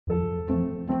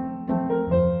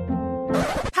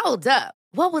Hold up.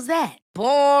 What was that?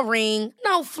 Boring.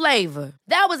 No flavor.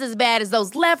 That was as bad as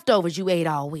those leftovers you ate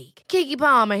all week. Keke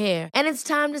Palmer here. And it's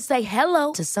time to say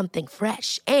hello to something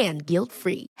fresh and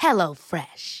guilt-free. Hello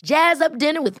Fresh. Jazz up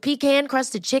dinner with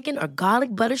pecan-crusted chicken or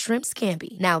garlic butter shrimp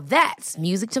scampi. Now that's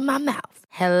music to my mouth.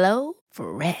 Hello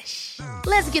Fresh.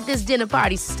 Let's get this dinner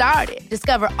party started.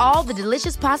 Discover all the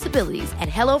delicious possibilities at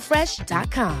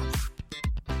hellofresh.com.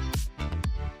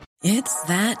 It's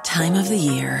that time of the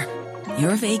year.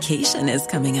 Your vacation is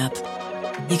coming up.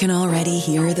 You can already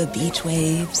hear the beach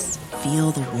waves,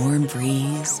 feel the warm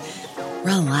breeze,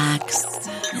 relax,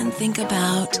 and think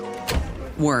about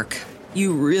work.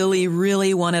 You really,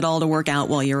 really want it all to work out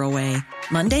while you're away.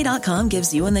 Monday.com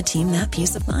gives you and the team that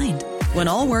peace of mind. When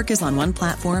all work is on one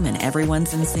platform and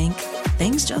everyone's in sync,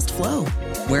 things just flow.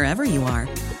 Wherever you are,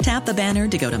 tap the banner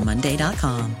to go to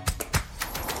Monday.com.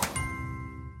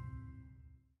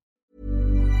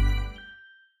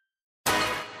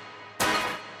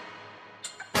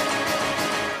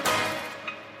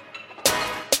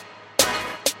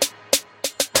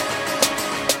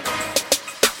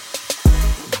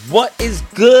 What is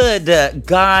good,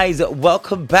 guys?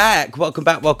 Welcome back.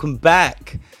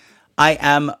 I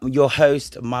am your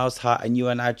host, Miles Hart, and you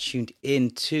are now tuned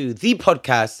in to the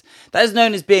podcast that is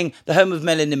known as being the home of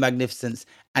melanin magnificence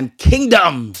and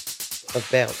kingdom of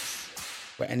belts,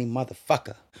 where any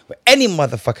motherfucker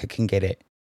can get it.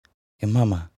 Your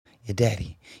mama, your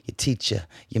daddy, your teacher,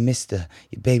 your mister,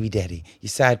 your baby daddy, your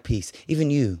side piece, even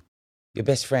you, your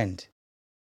best friend.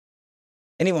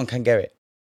 Anyone can get it.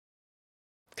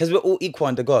 Because we're all equal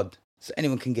under God. So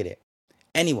anyone can get it.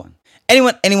 Anyone.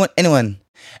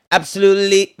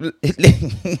 Absolutely.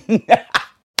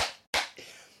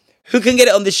 Who can get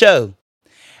it on the show?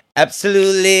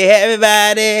 Absolutely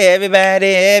everybody.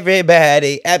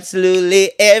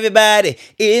 Absolutely everybody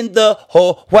in the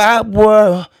whole wide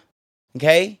world.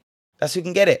 Okay? That's who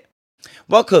can get it.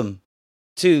 Welcome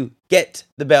to Get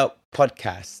the Belt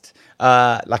podcast.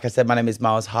 Like I said, my name is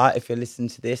Miles Hart. If you're listening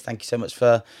to this, thank you so much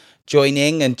for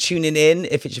joining and tuning in.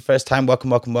 If it's your first time,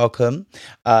 welcome.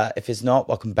 If it's not,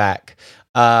 welcome back.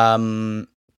 Let's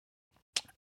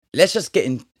just get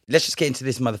into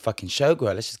this motherfucking show,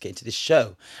 girl. Let's just get into this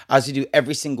show. As we do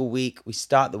every single week, we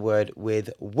start the word with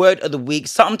word of the week,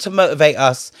 something to motivate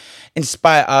us,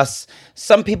 inspire us.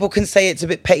 Some people can say it's a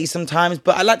bit petty sometimes,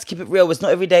 but I like to keep it real. It's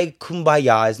not every day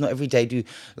kumbaya. It's not every day do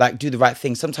the right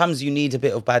thing. Sometimes you need a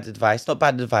bit of bad advice. Not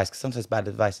bad advice, because sometimes bad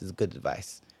advice is good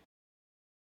advice.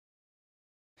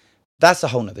 That's a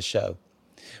whole nother show.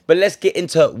 But let's get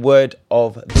into word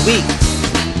of the week.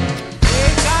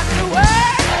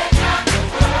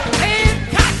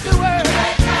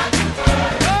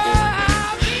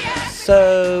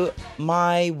 So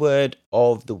my word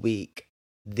of the week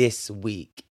this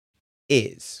week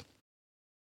is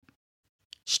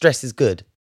stress is good.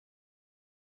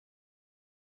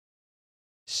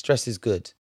 Stress is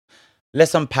good.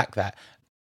 Let's unpack that.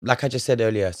 Like I just said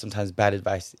earlier, sometimes bad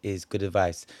advice is good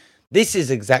advice. This is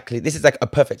like a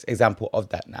perfect example of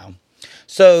that now.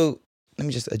 So let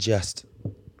me just adjust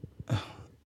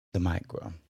the mic,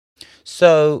 bro.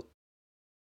 So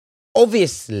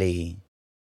obviously,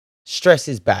 stress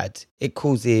is bad. It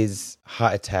causes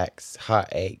heart attacks,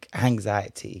 heartache,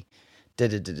 anxiety,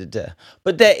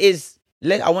 But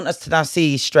I want us to now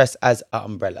see stress as an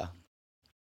umbrella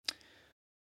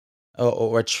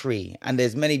or a tree, and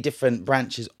there's many different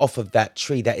branches off of that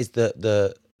tree. That is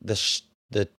the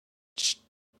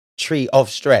tree of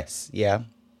stress. Yeah.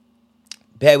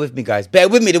 Bear with me, guys. Bear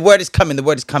with me. The word is coming.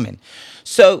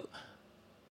 So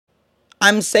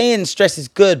I'm saying stress is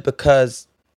good because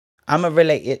I'm going to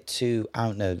relate it to,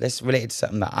 let's relate it to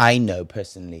something that I know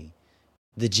personally.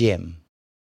 The gym.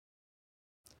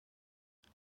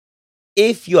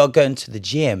 If you are going to the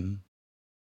gym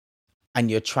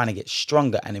and you're trying to get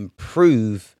stronger and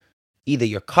improve either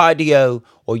your cardio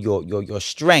or your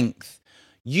strength,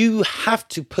 you have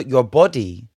to put your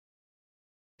body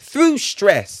through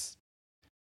stress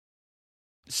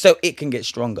so it can get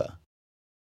stronger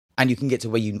and you can get to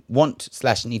where you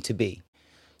want/need to be.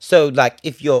 So like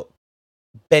if you're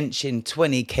benching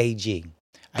 20 kg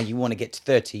and you want to get to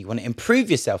 30, you want to improve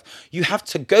yourself, you have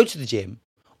to go to the gym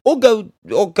or go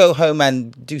home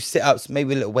and do sit-ups,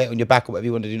 maybe a little weight on your back or whatever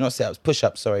you want to do, not sit-ups,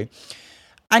 push-ups, sorry.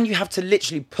 And you have to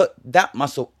literally put that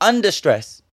muscle under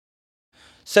stress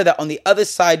so that on the other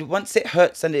side, once it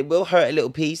hurts, and it will hurt a little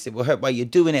piece, it will hurt while you're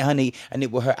doing it, honey, and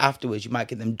it will hurt afterwards. You might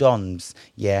get them DOMS,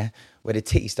 yeah, where the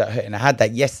titties start hurting. I had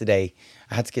that yesterday.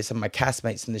 I had to get some of my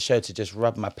castmates in the show to just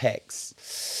rub my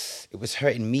pecs. It was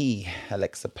hurting me,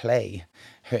 Alexa Play,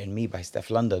 Hurting Me by Steph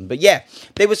London. But yeah,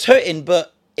 they was hurting,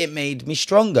 but it made me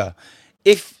stronger.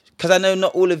 because I know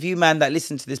not all of you, man, that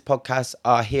listen to this podcast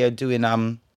are here doing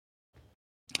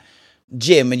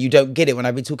gym, and you don't get it when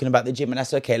I've been talking about the gym, and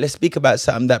that's okay. Let's speak about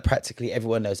something that practically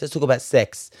everyone knows. Let's talk about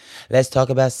sex. Let's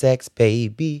talk about sex,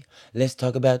 baby. Let's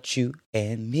talk about you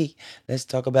and me. Let's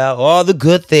talk about all the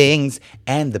good things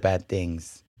and the bad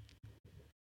things.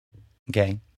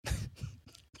 Okay.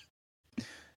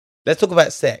 Let's talk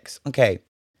about sex. Okay.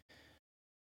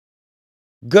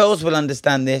 Girls will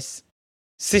understand this.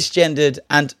 Cisgendered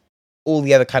and all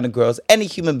the other kind of girls. Any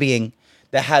human being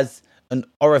that has an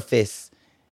orifice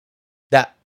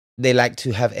that they like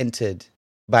to have entered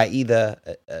by either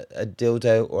a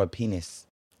dildo or a penis.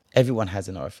 Everyone has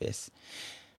an orifice.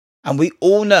 And we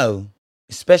all know,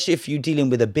 especially if you're dealing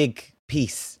with a big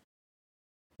piece,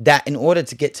 that in order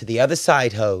to get to the other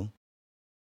side,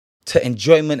 to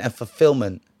enjoyment and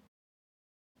fulfillment,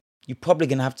 you're probably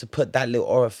going to have to put that little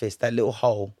orifice, that little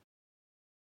hole,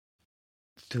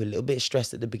 through a little bit of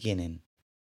stress at the beginning.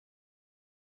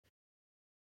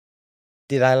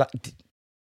 Did I lie?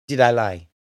 Did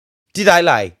I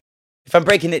lie? If I'm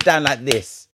breaking it down like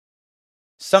this,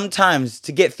 sometimes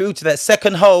to get through to that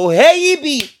second hole, hey,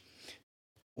 be.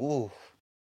 Ooh.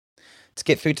 To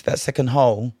get through to that second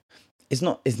hole, it's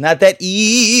not that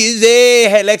easy.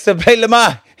 Hey, Alexa, play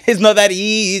Lamar. It's not that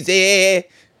easy.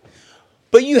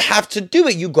 But you have to do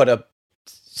it. You got to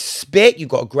spit. You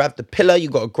got to grab the pillow. You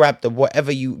got to grab the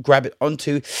whatever you grab it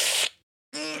onto.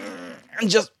 And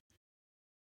just.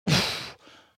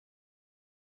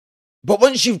 But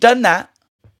once you've done that,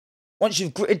 once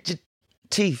you've gritted your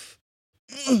teeth,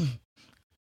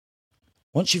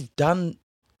 once you've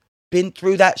been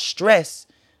through that stress,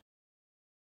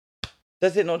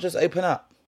 does it not just open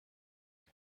up?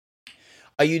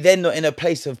 Are you then not in a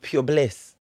place of pure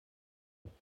bliss?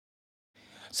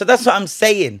 So that's what I'm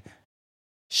saying.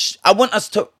 I want us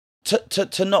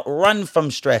to not run from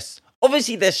stress.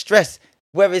 Obviously, there's stress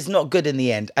where it's not good in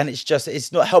the end, and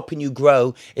it's not helping you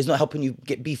grow, it's not helping you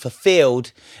be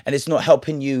fulfilled, and it's not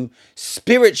helping you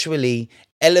spiritually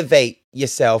elevate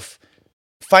yourself,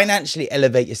 financially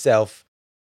elevate yourself.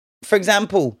 For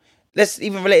example, let's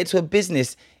even relate it to a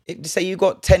business. Say you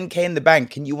got 10k in the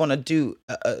bank and you want to do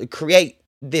create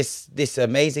this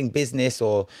amazing business,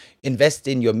 or invest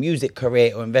in your music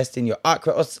career, or invest in your art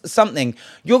career, or something.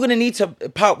 You're going to need to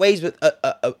part ways with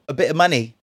a bit of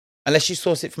money. Unless you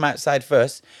source it from outside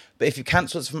first. But if you can't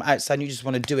source it from outside and you just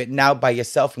want to do it now by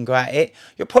yourself and go at it,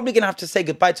 you're probably going to have to say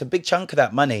goodbye to a big chunk of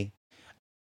that money.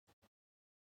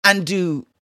 And do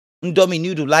Ndomi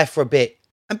noodle life for a bit.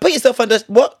 And put yourself under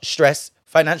what? Stress.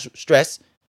 Financial stress.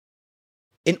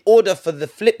 In order for the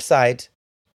flip side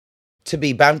to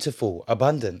be bountiful,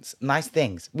 abundance, nice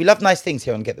things. We love nice things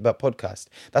here on Get the Belt podcast.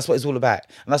 That's what it's all about.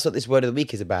 And that's what this word of the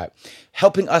week is about.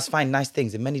 Helping us find nice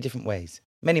things in many different ways.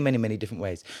 Many, many, many different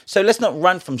ways. So let's not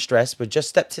run from stress. We've just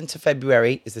stepped into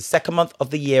February. It's the second month of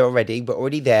the year already. We're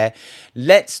already there.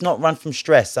 Let's not run from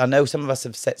stress. I know some of us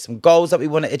have set some goals that we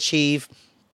want to achieve.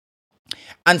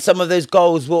 And some of those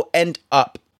goals will end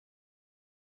up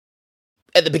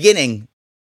at the beginning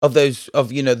of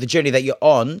the journey that you're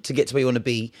on to get to where you want to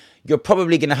be. You're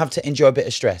probably going to have to endure a bit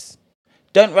of stress.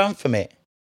 Don't run from it.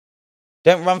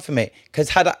 Don't run from it. Because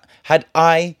had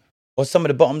I or some of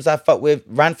the bottoms I fought with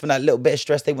ran from that little bit of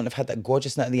stress, they wouldn't have had that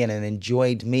gorgeous nut at the end and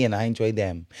enjoyed me and I enjoyed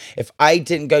them. If I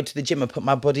didn't go to the gym and put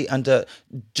my body under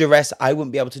duress, I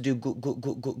wouldn't be able to do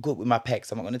good with my pecs.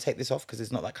 I'm not going to take this off because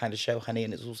it's not that kind of show, honey,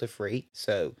 and it's also free.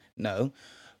 So, no.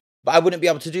 But I wouldn't be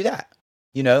able to do that,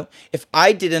 If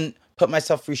I didn't put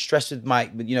myself through stress with my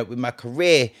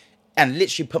career and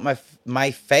literally put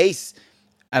my face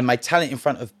and my talent in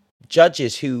front of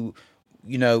judges who,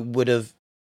 would have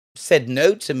said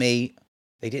no to me.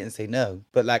 They didn't say no,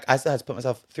 but I still had to put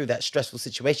myself through that stressful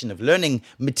situation of learning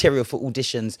material for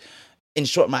auditions in a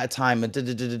short amount of time. And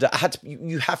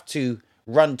you have to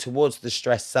run towards the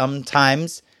stress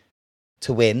sometimes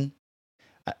to win.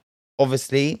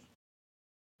 Obviously,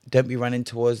 don't be running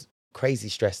towards crazy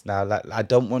stress now. I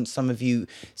don't want some of you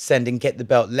sending Get the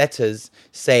Belt letters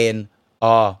saying,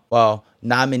 oh, well,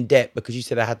 now I'm in debt because you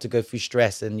said I had to go through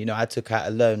stress and, I took out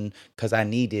a loan because I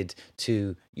needed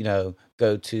to,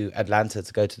 go to Atlanta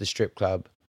to go to the strip club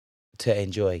to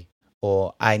enjoy.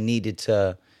 Or I needed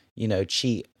to,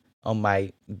 cheat on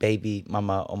my baby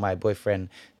mama or my boyfriend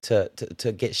to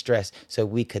get stressed so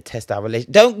we could test our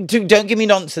relationship. Don't give me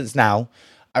nonsense now.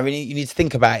 You need to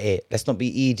think about it. Let's not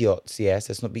be idiots, yes?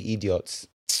 Let's not be idiots.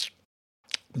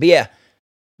 But yeah,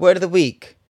 word of the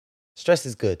week. Stress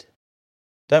is good.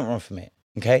 Don't run from it,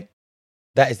 okay?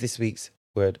 That is this week's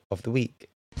word of the week.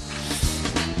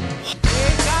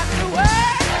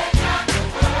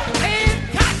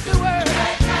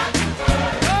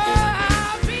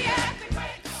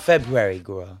 February,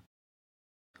 girl.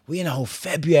 We in a whole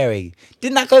February.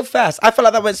 Didn't that go fast? I felt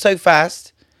like that went so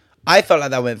fast. I felt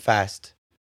like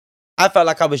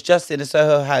I was just in a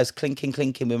Soho house,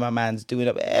 clinking with my mans, doing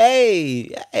up.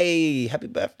 Hey, happy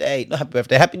birthday. Not happy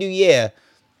birthday, happy new year.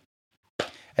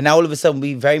 And now all of a sudden,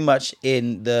 we very much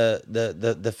in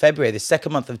the February, the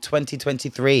second month of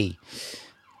 2023.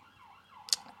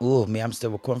 Oh, me, I'm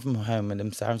still recording from home and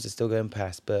them sounds are still going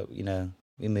past, but, you know,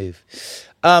 we move.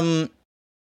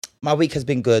 My week has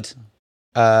been good.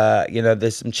 You know,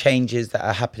 there's some changes that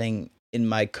are happening in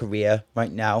my career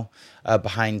right now,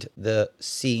 behind the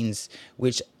scenes,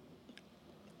 which,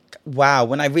 wow,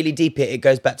 when I really deep it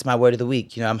goes back to my word of the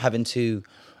week. You know, I'm having to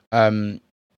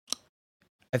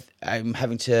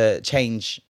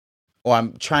change, or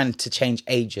I'm trying to change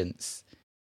agents.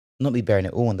 Not me bearing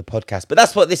it all on the podcast, but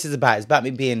that's what this is about. It's about me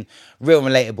being real and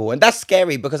relatable. And that's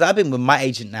scary because I've been with my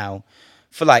agent now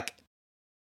for like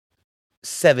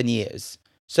 7 years.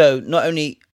 So not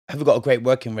only have we got a great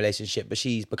working relationship, but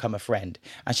she's become a friend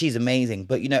and she's amazing.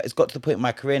 But, you know, it's got to the point in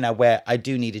my career now where I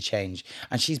do need a change.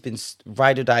 And she's been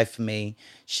ride or die for me.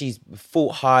 She's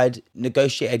fought hard,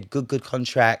 negotiated good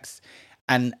contracts,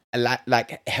 and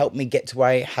like helped me get to where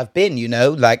I have been, you know,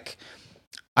 like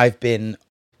I've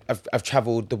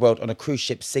traveled the world on a cruise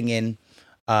ship singing.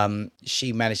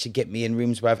 She managed to get me in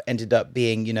rooms where I've ended up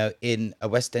being, you know, in a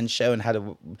West End show and had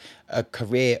a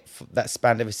career that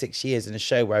spanned over 6 years in a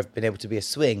show where I've been able to be a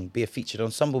swing, be a featured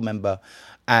ensemble member,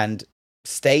 and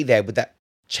stay there with that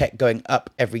check going up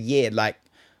every year. Like,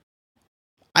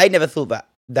 I never thought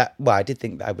that well, I did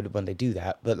think that I would one day do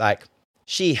that, but like,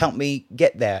 she helped me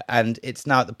get there, and it's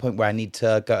now at the point where I need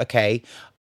to go, okay,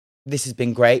 this has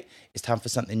been great. It's time for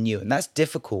something new. And that's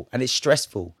difficult and it's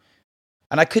stressful.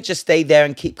 And I could just stay there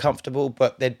and keep comfortable,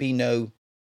 but there'd be no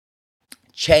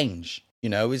change. You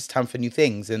know, it's time for new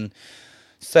things. And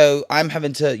so I'm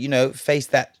having to, you know, face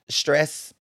that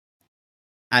stress.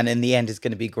 And in the end, it's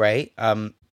going to be great.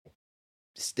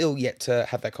 Still yet to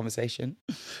have that conversation.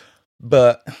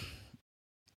 But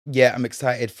yeah, I'm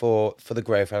excited for the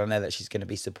growth. And I know that she's going to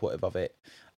be supportive of it.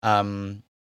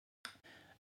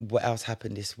 What else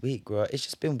happened this week, girl? It's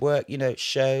just been work, you know,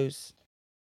 shows.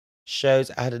 I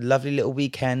had a lovely little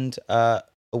weekend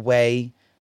away.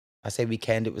 I say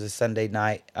weekend, it was a Sunday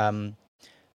night.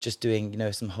 Just doing, you know,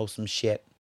 some wholesome shit.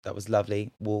 That was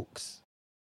lovely. Walks,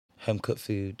 home cooked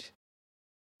food,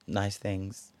 nice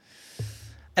things.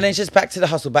 And then just back to the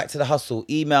hustle.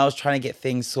 Emails, trying to get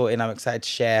things sorted. I'm excited to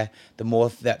share. The more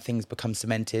that things become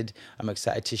cemented, I'm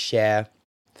excited to share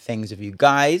things with you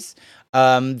guys.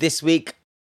 This week,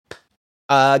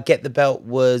 Get the Belt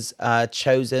was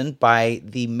chosen by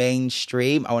the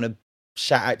Mainstream. I want to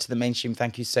shout out to the Mainstream.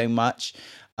 Thank you so much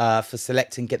for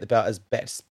selecting Get the Belt as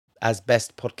best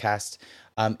podcast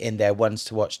in their Ones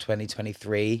to Watch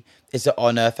 2023. It's an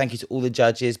honor. Thank you to all the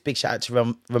judges. Big shout out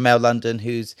to Ramel London,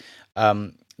 who's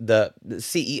the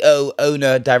CEO,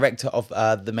 owner, director of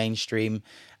the Mainstream,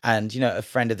 and, you know, a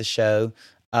friend of the show.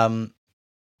 I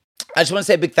just want to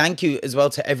say a big thank you as well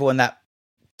to everyone that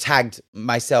tagged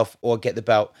myself or Get the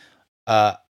Belt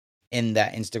in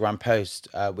that Instagram post,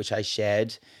 which I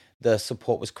shared. The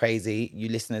support was crazy. You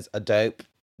listeners are dope.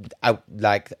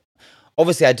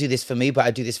 Obviously I do this for me, but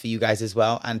I do this for you guys as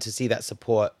well. And to see that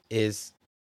support is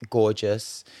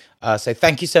gorgeous. So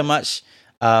thank you so much.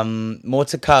 More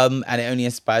to come, and it only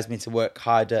inspires me to work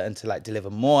harder and to like deliver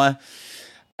more.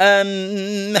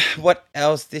 What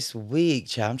else this week,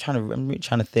 chat? I'm really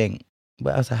trying to think.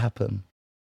 What else happened?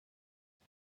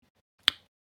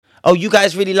 Oh, you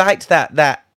guys really liked that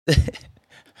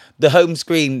the home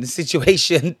screen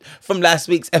situation from last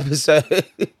week's episode.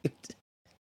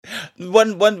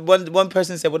 One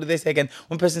person said, what did they say again?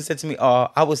 One person said to me, "Oh,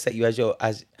 I will set you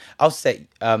I'll set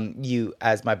you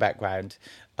as my background."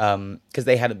 Because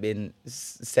they hadn't been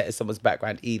set as someone's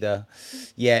background either.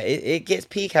 Yeah, it gets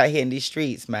peak out here in these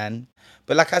streets, man.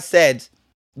 But like I said,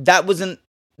 that was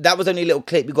only a little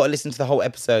clip. You got to listen to the whole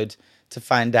episode to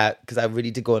find out, because I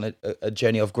really did go on a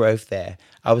journey of growth there.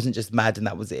 I wasn't just mad and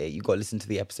that was it. You got to listen to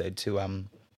the episode to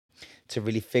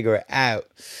really figure it out.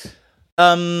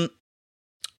 I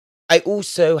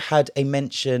also had a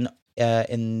mention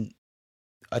in,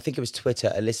 I think it was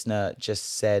Twitter. A listener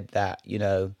just said that, you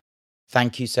know,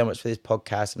 thank you so much for this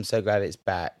podcast. I'm so glad it's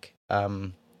back.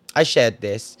 I shared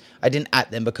this. I didn't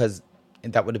at them because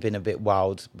that would have been a bit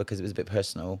wild because it was a bit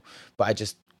personal, but I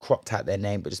just cropped out their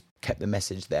name but just kept the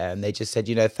message there, and they just said,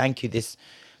 you know, thank you, this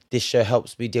show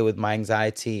helps me deal with my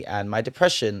anxiety and my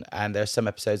depression, and there are some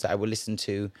episodes that I will listen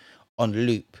to on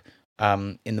loop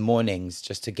in the mornings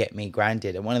just to get me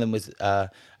grounded. And one of them was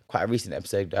quite a recent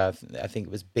episode. I think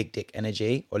it was Big Dick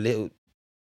Energy, or Little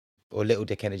or Little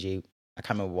Dick Energy. I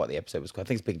can't remember what the episode was called. I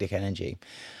think it's Big Dick Energy.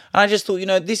 And I just thought,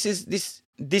 this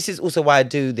is also why I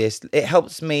do this. It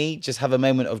helps me just have a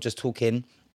moment of just talking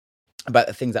about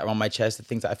the things that are on my chest, the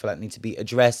things that I feel like need to be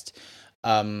addressed.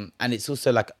 And it's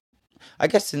also like, I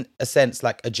guess in a sense,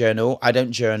 like a journal. I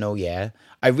don't journal, yeah.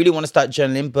 I really want to start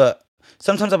journaling, but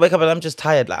sometimes I wake up and I'm just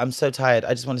tired. Like, I'm so tired.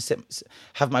 I just want to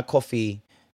have my coffee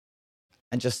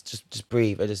and just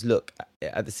breathe. I just look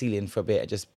at the ceiling for a bit and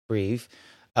just breathe.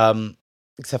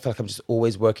 Because I feel like I'm just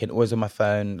always working, always on my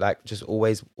phone, like just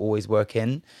always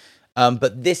working.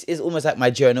 But this is almost like my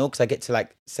journal, because I get to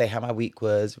like say how my week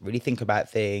was, really think about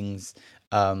things,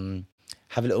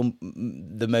 have a little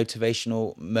the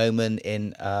motivational moment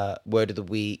in word of the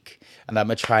week, and I'm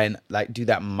gonna try and like do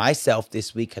that myself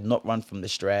this week and not run from the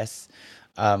stress.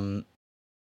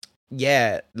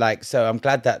 Yeah, like, so I'm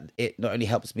glad that it not only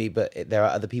helps me, but there are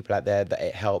other people out there that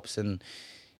it helps. And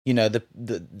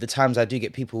the times I do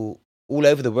get people all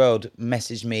over the world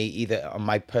message me either on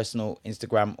my personal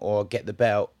Instagram or Get the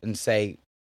Belt and say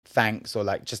thanks, or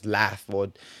like just laugh,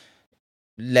 or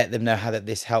let them know how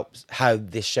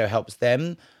this show helps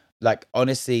them. Like,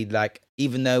 honestly, like,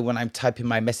 even though when I'm typing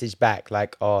my message back,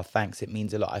 like, oh, thanks, it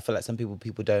means a lot, I feel like some people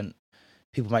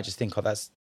might just think, oh, that's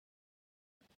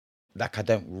like, I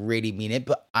don't really mean it,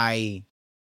 but I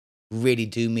really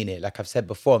do mean it. Like I've said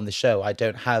before on the show, I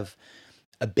don't have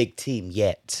a big team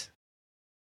yet.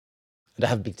 But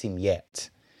at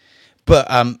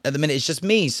the minute it's just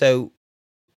me. So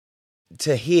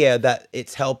to hear that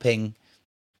it's helping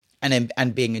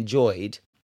and being enjoyed,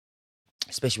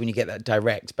 especially when you get that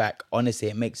direct back, honestly,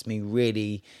 it makes me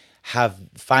really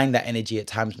find that energy at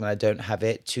times when I don't have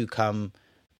it to come,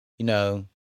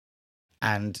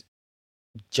 and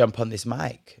jump on this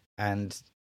mic and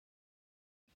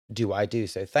do what I do.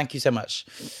 So thank you so much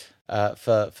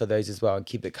for those as well, and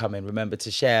keep it coming. Remember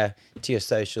to share to your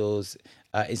socials,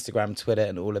 Instagram, Twitter,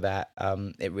 and all of that.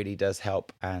 It really does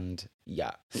help. And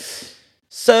yeah.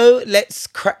 So let's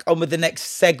crack on with the next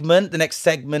segment. The next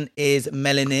segment is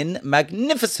Melanin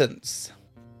Magnificence.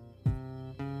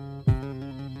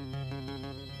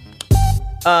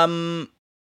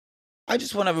 I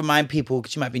just want to remind people,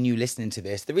 because you might be new listening to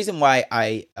this, the reason why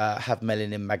I have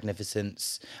Melanin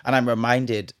Magnificence, and I'm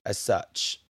reminded as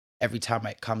such every time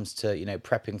it comes to,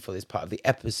 prepping for this part of the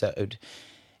episode,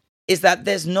 is that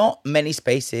there's not many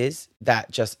spaces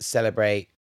that just celebrate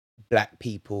Black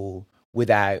people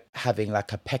without having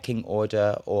like a pecking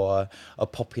order or a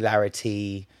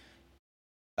popularity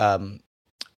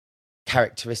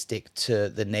characteristic to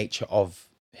the nature of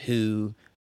who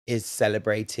is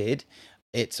celebrated.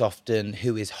 It's often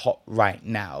who is hot right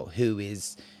now, who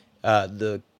is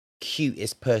the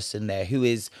cutest person there, who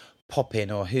is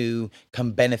popping, or who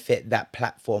can benefit that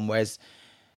platform. Whereas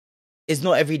it's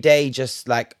not every day. Just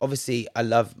like, obviously, I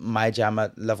love Maya Jam,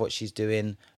 I love what she's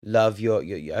doing. Love your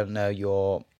I don't know,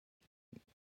 your,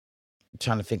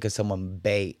 trying to think of someone,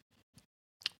 bait,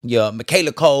 your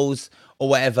Michaela Coles or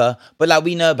whatever. But like,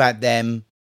 we know about them,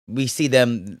 we see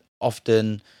them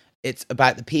often. It's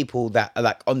about the people that are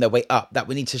like on their way up that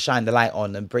we need to shine the light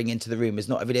on and bring into the room. It's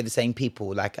not every day the same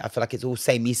people. Like, I feel like it's all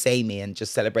samey and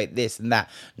just celebrate this and that.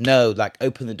 No, like,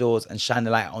 open the doors and shine the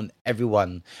light on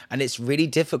everyone. And it's really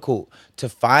difficult to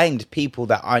find people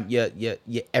that aren't your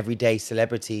everyday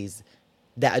celebrities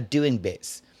that are doing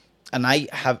bits. And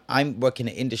I'm working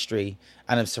in industry,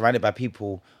 and I'm surrounded by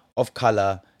people of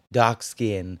color, dark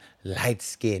skin, light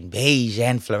skin, beige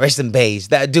and fluorescent beige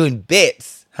that are doing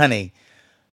bits, honey.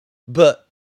 But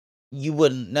you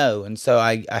wouldn't know. And so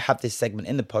I have this segment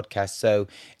in the podcast. So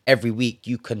every week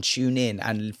you can tune in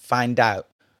and find out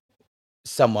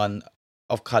someone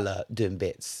of color doing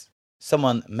bits,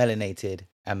 someone melanated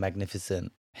and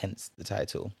magnificent, hence the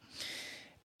title.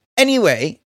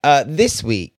 Anyway, this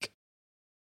week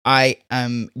I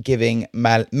am giving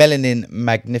Melanin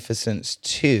Magnificence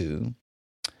to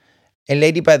a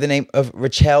lady by the name of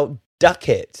Rachelle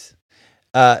Duckett.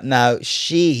 Now,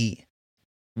 she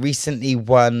recently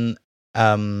won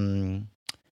the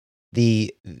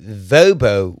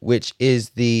VOBO, which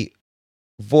is the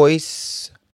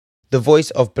voice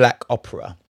of Black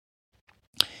opera.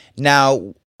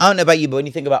 Now, I don't know about you, but when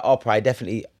you think about opera, I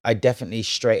definitely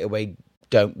straight away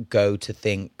don't go to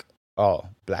think, oh,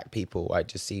 Black people. I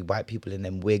just see white people in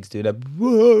them wigs doing a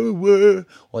whoa, whoa,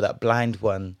 or that blind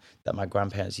one that my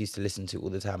grandparents used to listen to all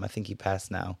the time. I think he passed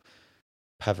now.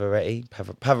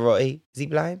 Pavarotti, is he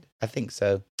blind? I think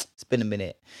so. It's been a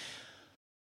minute.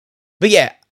 But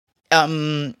yeah,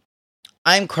 I'm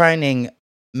crowning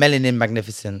Melanin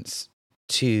Magnificence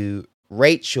to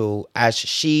Rachel, as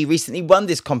she recently won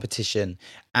this competition.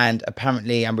 And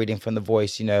apparently, I'm reading from The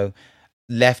Voice,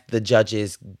 left the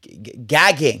judges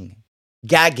gagging.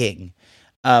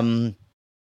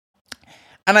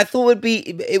 And I thought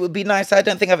it would be nice. I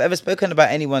don't think I've ever spoken about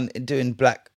anyone doing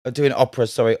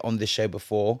opera, on this show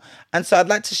before. And so I'd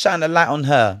like to shine a light on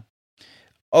her.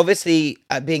 Obviously,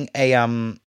 at being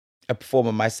a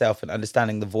performer myself and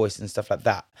understanding the voice and stuff like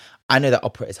that, I know that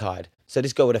opera is hard. So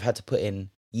this girl would have had to put in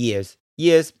years,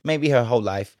 maybe her whole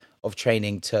life of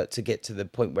training to get to the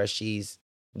point where she's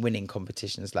winning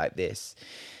competitions like this.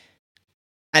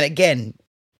 And again,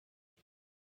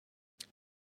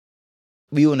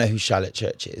 we all know who Charlotte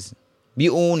Church is. And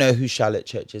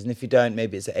if you don't,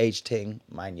 maybe it's an age thing.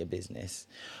 Mind your business.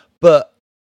 But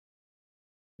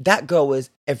that girl was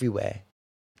everywhere.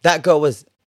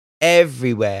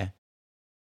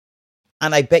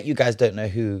 And I bet you guys don't know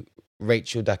who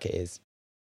Rachel Duckett is.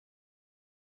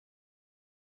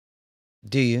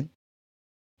 Do you?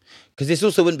 Because this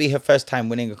also wouldn't be her first time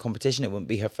winning a competition. It wouldn't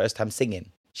be her first time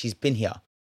singing. She's been here.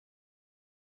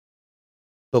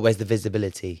 But where's the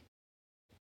visibility?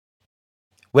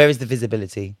 Where is the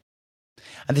visibility?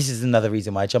 And this is another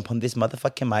reason why I jump on this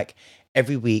motherfucking mic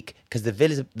every week, because the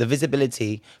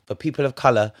visibility for people of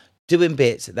colour doing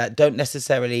bits that don't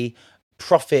necessarily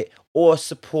profit or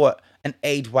support and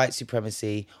aid white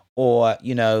supremacy or,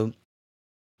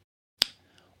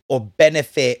 or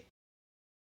benefit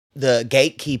the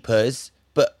gatekeepers,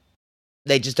 but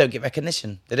they just don't get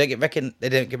recognition. They don't get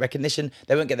recognition.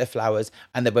 They won't get their flowers,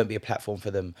 and there won't be a platform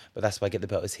for them. But that's why Get the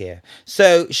Belt is here.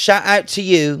 So shout out to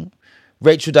you,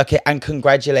 Rachel Duckett, and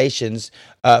congratulations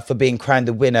for being crowned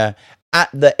the winner at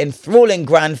the enthralling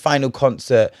grand final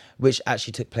concert, which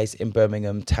actually took place in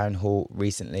Birmingham Town Hall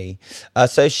recently.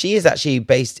 So she is actually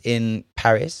based in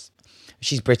Paris.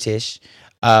 She's British.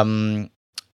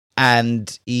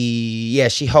 And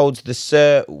she holds the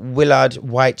Sir Willard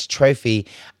White Trophy,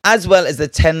 as well as the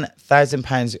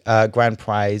 £10,000 grand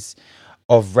prize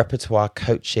of repertoire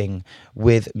coaching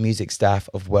with music staff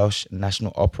of Welsh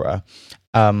National Opera.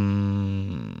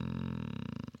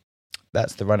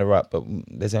 That's the runner-up, but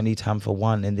there's only time for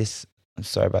one in this. I'm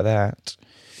sorry about that.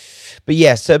 But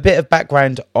yeah, so a bit of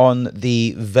background on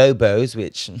the Vobos,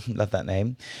 which, love that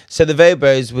name. So the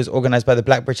Vobos was organised by the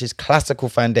Black British Classical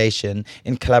Foundation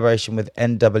in collaboration with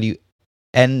WNO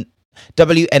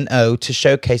to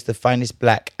showcase the finest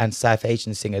Black and South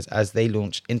Asian singers as they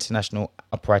launch international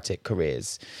operatic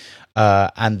careers.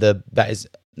 That is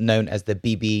known as the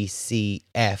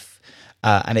BBCF.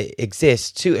 And it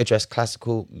exists to address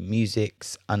classical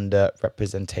music's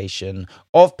underrepresentation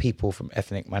of people from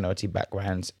ethnic minority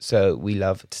backgrounds. So we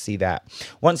love to see that.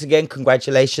 Once again,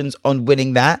 congratulations on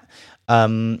winning that,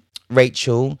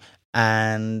 Rachel.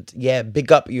 And yeah,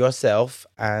 big up yourself.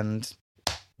 And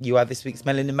you are this week's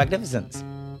Melanin Magnificence.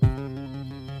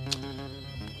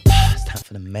 It's time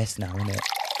for the mess now, isn't it?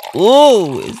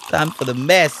 Ooh, it's time for the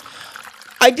mess.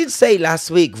 I did say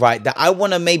last week, right, that I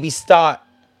want to maybe start.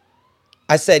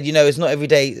 I said, it's not every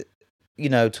day,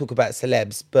 talk about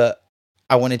celebs, but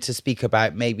I wanted to speak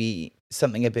about maybe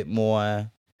something a bit more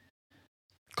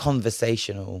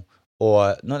conversational,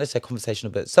 or not necessarily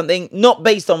conversational, but something not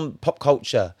based on pop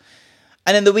culture.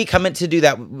 And then the week I meant to do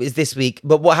that is this week.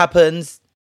 But what happens?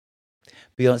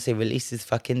 Beyonce releases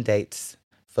fucking dates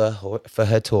for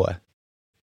her tour.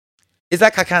 It's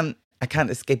like I can't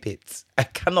escape it. I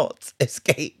cannot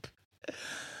escape.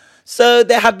 So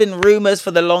there have been rumors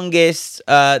for the longest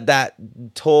that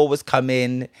tour was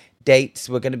coming, dates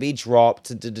were going to be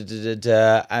dropped,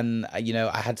 and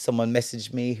I had someone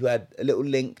message me who had a little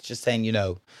link just saying,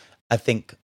 I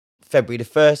think February the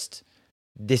 1st,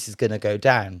 this is going to go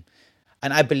down.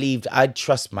 And I'd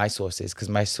trust my sources, because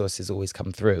my sources always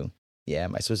come through. Yeah,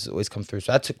 my sources always come through.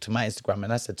 So I took to my Instagram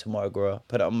and I said, tomorrow, girl,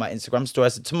 put it on my Instagram story. I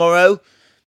said, tomorrow,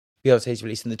 Beyonce's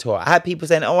releasing the tour. I had people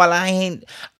saying, well, I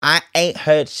ain't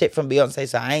heard shit from Beyonce,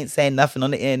 so I ain't saying nothing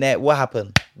on the internet. What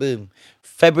happened? Boom.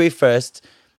 February 1st,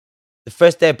 the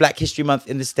first day of Black History Month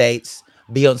in the States,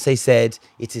 Beyonce said,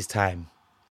 it is time.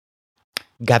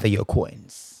 Gather your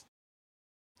coins.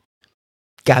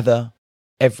 Gather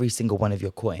every single one of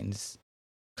your coins,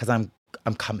 because I'm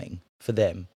coming for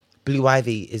them. Blue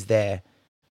Ivy is there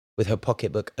with her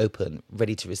pocketbook open,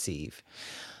 ready to receive.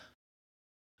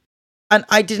 And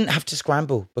I didn't have to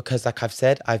scramble, because like I've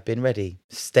said, I've been ready.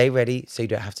 Stay ready so you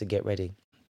don't have to get ready.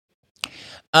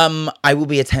 I will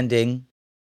be attending.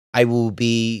 I will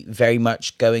be very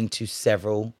much going to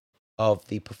several of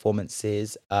the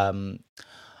performances. I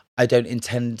got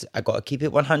to keep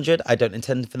it 100. I don't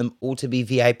intend for them all to be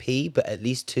VIP, but at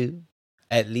least two.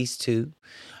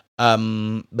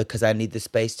 Because I need the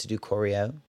space to do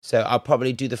choreo. So I'll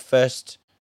probably do the first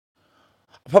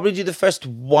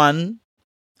one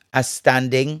as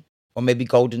standing, or maybe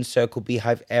Golden Circle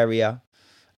Beehive area,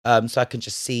 so I can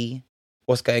just see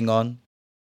what's going on,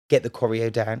 get the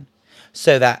choreo down,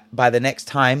 so that by the next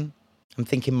time, I'm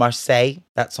thinking Marseille,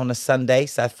 that's on a Sunday,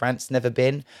 South France, never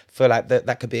been. Feel like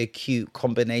that could be a cute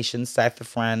combination, South of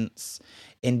France.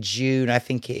 In June, I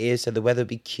think it is, so the weather will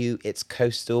be cute. It's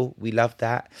coastal, we love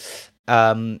that.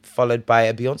 Followed by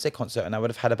a Beyonce concert, and I would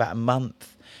have had about a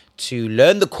month to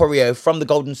learn the choreo from the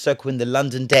Golden Circle in the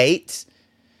London date,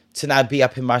 to now be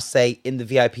up in Marseille in the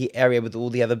VIP area with all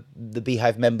the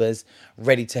Beehive members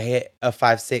ready to hit a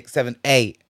 5, 6, 7,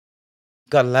 8.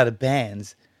 Got a lot of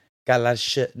bands. Got a lot of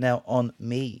shit now on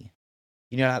me.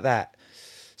 You know, like that.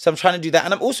 So I'm trying to do that.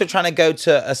 And I'm also trying to go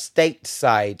to a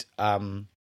stateside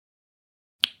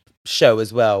show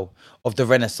as well of the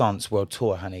Renaissance World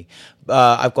Tour, honey.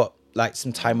 I've got like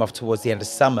some time off towards the end of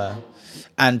summer.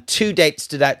 And 2 dates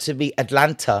stood out to me.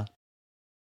 Atlanta.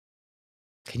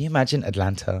 Can you imagine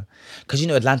Atlanta? Because you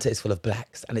know Atlanta is full of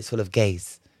blacks and it's full of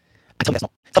gays. And tell me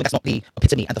that's not the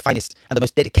epitome and the finest and the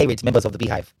most dedicated members of the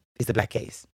Beehive is the black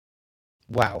gays.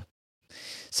 Wow.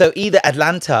 So either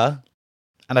Atlanta,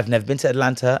 and I've never been to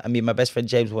Atlanta, and me and my best friend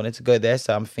James wanted to go there,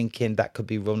 so I'm thinking that could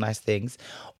be real nice things.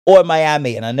 Or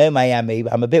Miami, and I know Miami,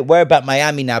 but I'm a bit worried about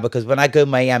Miami now because when I go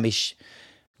Miami,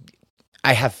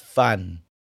 I have fun.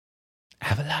 I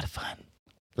have a lot of fun.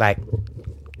 Like,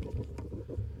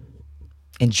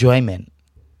 enjoyment.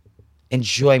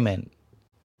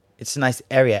 It's a nice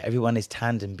area. Everyone is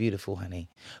tanned and beautiful, honey.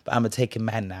 But I'm a taken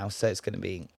man now, so it's going to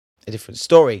be a different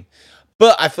story.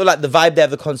 But I feel like the vibe there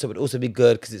of the concert would also be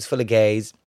good because it's full of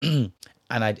gays. And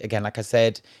again, like I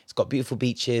said, it's got beautiful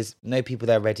beaches, no people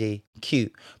there already,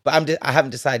 cute. But I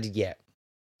haven't decided yet.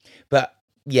 But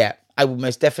yeah, I will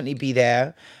most definitely be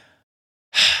there.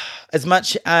 As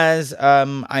much as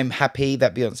I'm happy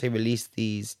that Beyonce released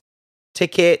these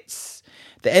tickets,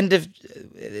 the end of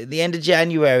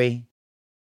January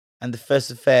and the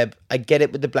 1st of Feb, I get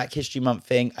it with the Black History Month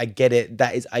thing. I get it.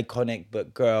 That is iconic.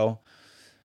 But girl,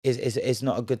 it's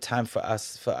not a good time for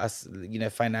us, you know,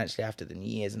 financially after the New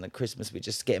Year's and the Christmas. We're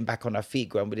just getting back on our feet,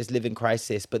 girl, with this living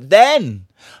crisis. But then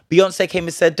Beyonce came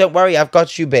and said, don't worry, I've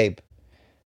got you, babe.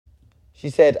 She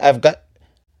said, I've got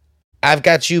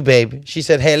you, babe. She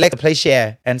said, hey, Alexa, play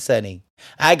Cher and Sunny.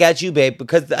 I got you, babe,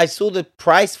 because I saw the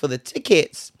price for the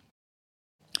tickets.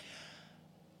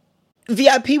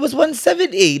 VIP was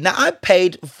 170. Now, I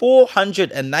paid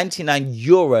 499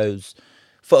 euros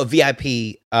for a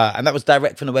VIP, and that was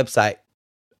direct from the website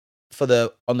for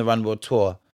the On the Run World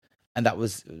Tour. And that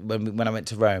was when I went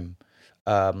to Rome.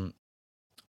 So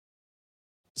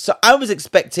I was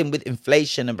expecting, with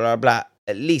inflation and blah, blah, blah,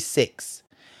 at least 6.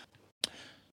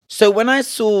 So when I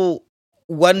saw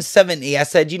 170, I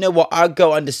said, you know what? Our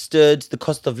girl understood the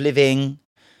cost of living.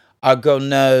 Our girl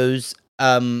knows,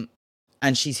 and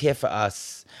she's here for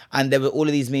us. And there were all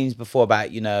of these memes before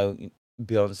about, you know,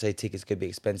 Beyonce tickets could be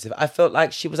expensive. I felt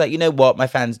like she was like, you know what? My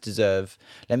fans deserve.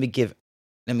 Let me give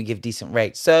decent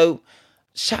rates. So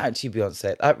shout out to you,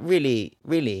 Beyonce. Really,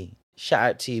 really shout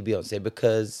out to you, Beyonce,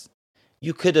 because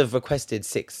you could have requested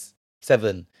 6,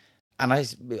 7, and I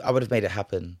would have made it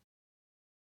happen.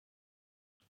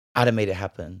 I'd have made it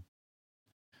happen.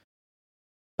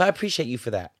 But I appreciate you for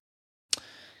that.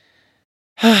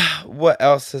 What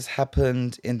else has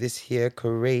happened in this here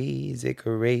crazy,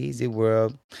 crazy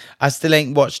world? I still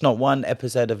ain't watched not one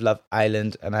episode of Love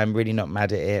Island, and I'm really not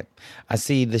mad at it. I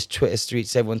see this Twitter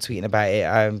streets, everyone tweeting about it.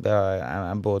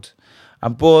 I'm bored.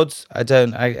 I'm bored. I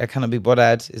cannot be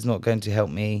bothered. It's not going to help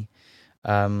me.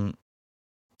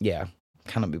 Yeah,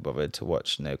 cannot be bothered to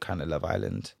watch no kind of Love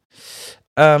Island.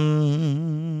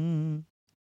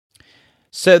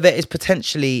 So there is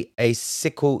potentially a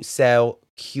sickle cell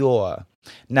cure.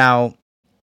 Now,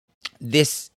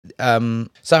 this, so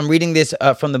I'm reading this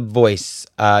from the Voice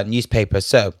newspaper.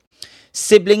 So,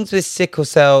 siblings with sickle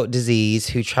cell disease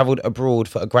who traveled abroad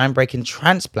for a groundbreaking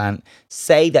transplant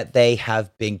say that they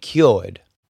have been cured.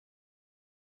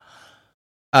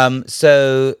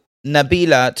 So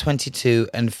Nabila, 22,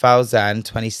 and Fauzan,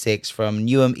 26, from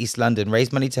Newham, East London,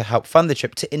 raised money to help fund the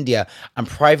trip to India and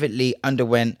privately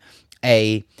underwent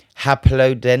a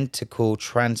haplodentical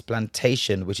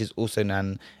transplantation, which is also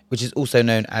known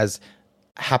as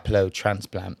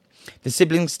haplotransplant. The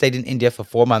siblings stayed in India for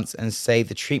 4 months and say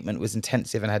the treatment was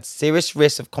intensive and had serious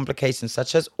risks of complications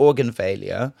such as organ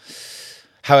failure.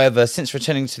 However, since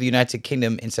returning to the United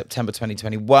Kingdom in September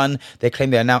 2021, they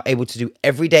claim they are now able to do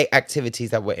everyday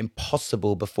activities that were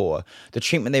impossible before. The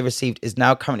treatment they received is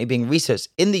now currently being researched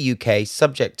in the UK,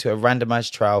 subject to a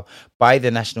randomized trial by the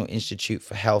National Institute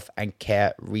for Health and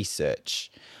Care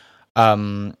Research.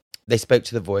 The they spoke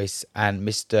to The Voice, and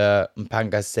Mr.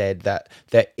 Mpanga said that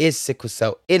there is sickle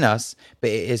cell in us, but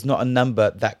it is not a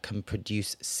number that can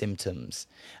produce symptoms.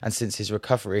 And since his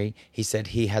recovery, he said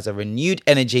he has a renewed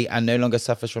energy and no longer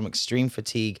suffers from extreme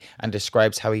fatigue, and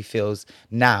describes how he feels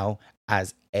now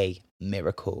as a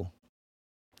miracle.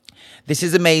 This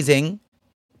is amazing.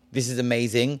 This is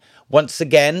amazing. Once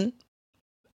again,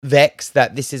 vexed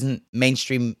that this isn't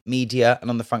mainstream media and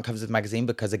on the front covers of the magazine,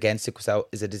 because again, sickle cell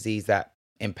is a disease that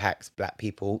impacts Black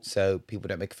people, so people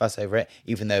don't make a fuss over it,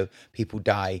 even though people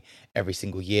die every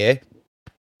single year.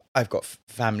 I've got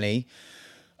family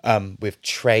with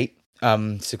trait,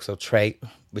 sickle cell trait,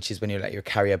 which is when you're like you're a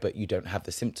carrier but you don't have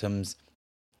the symptoms.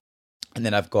 And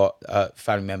then I've got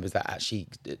family members that actually,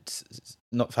 it's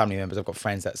not family members, I've got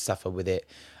friends that suffer with it,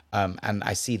 and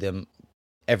I see them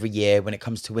every year when it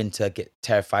comes to winter get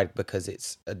terrified, because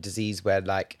it's a disease where,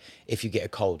 like, if you get a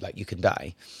cold, like, you can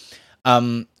die.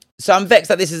 So I'm vexed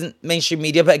that this isn't mainstream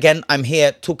media, but again, I'm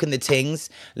here talking the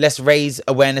things. Let's raise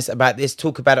awareness about this.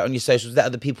 Talk about it on your socials. Let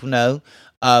other people know.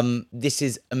 This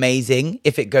is amazing.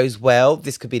 If it goes well,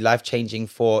 this could be life-changing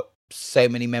for so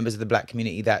many members of the Black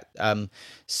community that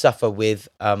suffer with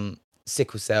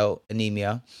sickle cell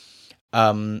anemia.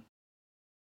 And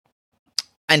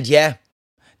yeah,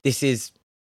 this is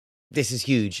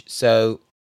huge. So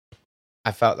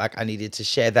I felt like I needed to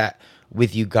share that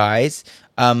with you guys.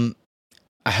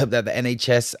 I hope that the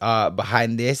NHS are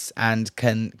behind this and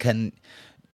can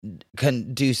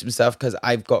do some stuff, because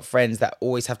I've got friends that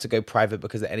always have to go private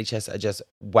because the NHS are just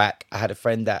whack. I had a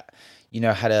friend that,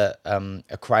 had a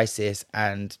crisis,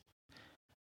 and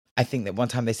I think that one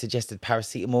time they suggested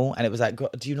paracetamol, and it was like, God,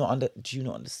 do you not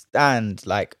understand?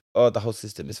 Like, oh, the whole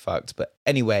system is fucked. But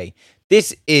anyway,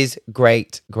 this is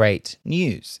great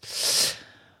news.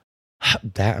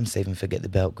 That I'm saving for Get the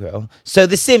Belt, girl. So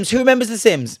The Sims. Who remembers The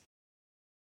Sims?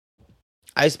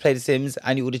 I used to play The Sims.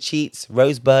 I knew all the cheats.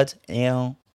 Rosebud.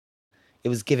 It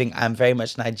was giving, I'm very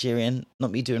much Nigerian.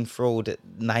 Not me doing fraud at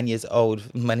 9 years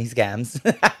old. Money scams.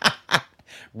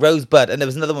 Rosebud. And there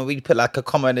was another one where you put like a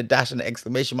comma and a dash and an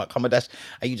exclamation mark, comma, dash.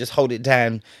 And you just hold it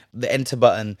down, the enter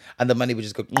button. And the money would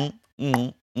just go,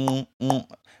 The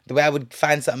way I would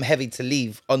find something heavy to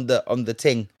leave on the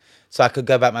thing, so I could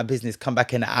go about my business, come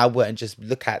back in an hour and just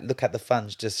look at the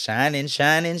funds just shining.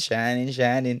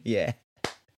 Yeah.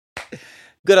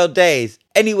 Good old days.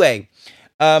 Anyway,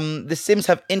 The Sims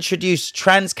have introduced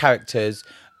trans characters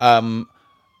that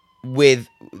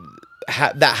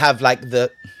have like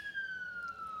the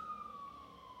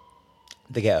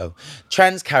ghetto.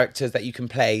 Trans characters that you can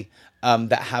play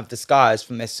that have the scars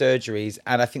from their surgeries.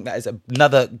 And I think that is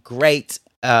another great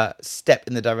step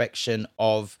in the direction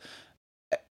of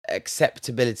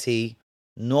acceptability,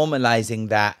 normalizing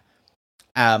that,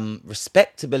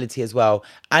 respectability as well,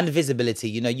 and visibility.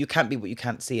 You can't be what you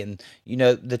can't see. And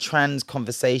the trans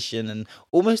conversation and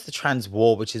almost the trans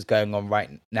war, which is going on right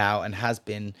now and has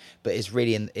been, but is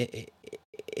really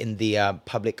in the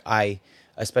public eye,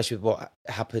 especially with what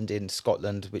happened in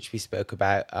Scotland, which we spoke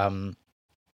about,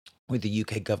 with the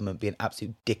UK government being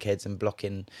absolute dickheads and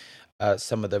blocking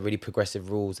some of the really progressive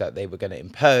rules that they were going to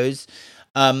impose.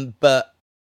 But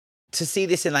to see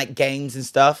this in like games and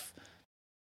stuff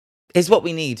is what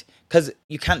we need, because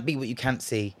you can't be what you can't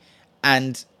see.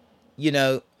 And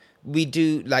we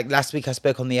do, like last week I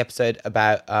spoke on the episode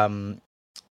about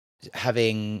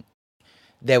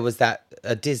there was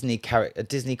a Disney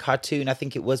cartoon, I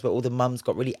think it was, where all the mums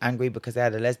got really angry because they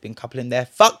had a lesbian couple in there.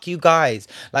 Fuck you guys.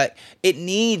 Like, it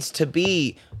needs to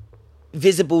be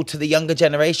visible to the younger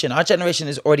generation. Our generation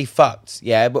is already fucked.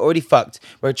 Yeah, we're already fucked.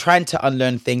 We're trying to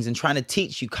unlearn things and trying to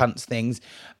teach you cunts things.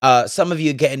 Some of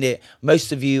you are getting it.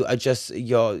 Most of you are just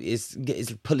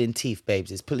is pulling teeth, babes.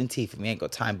 It's pulling teeth, and we ain't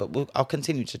got time. But I'll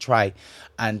continue to try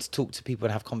and talk to people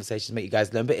and have conversations, make you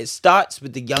guys learn. But it starts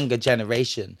with the younger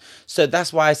generation. So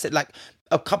that's why I said, like,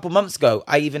 a couple months ago,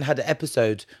 I even had an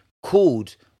episode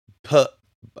called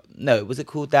was it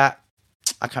called that?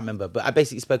 I can't remember. But I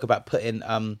basically spoke about putting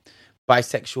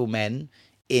bisexual men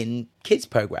in kids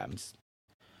programs.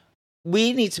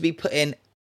 We need to be putting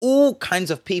all kinds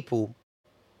of people,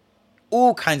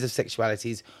 all kinds of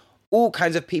sexualities, all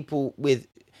kinds of people with,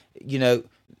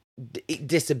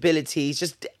 disabilities,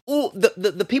 just all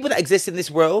the people that exist in this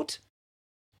world,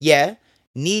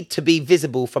 need to be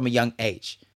visible from a young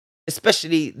age,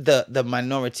 especially the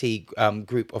minority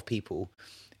group of people,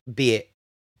 be it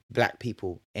Black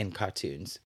people in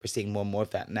cartoons. We're seeing more and more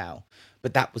of that now.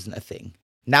 But that wasn't a thing.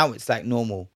 Now it's like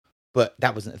normal, but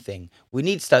that wasn't a thing. We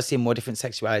need to start seeing more different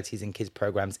sexualities in kids'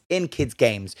 programs, in kids'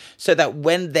 games, so that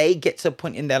when they get to a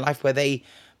point in their life where they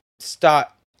start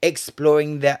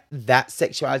exploring that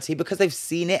sexuality because they've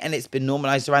seen it and it's been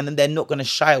normalized around them. They're not going to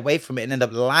shy away from it and end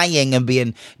up lying and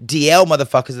being DL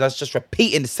motherfuckers that's just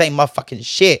repeating the same motherfucking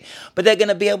shit. But they're going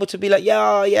to be able to be like,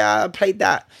 yeah, I played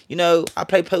that. You know, I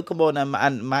played Pokemon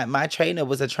and my trainer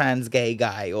was a trans gay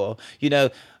guy, or, you know,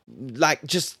 like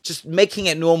just making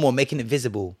it normal, making it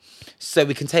visible, so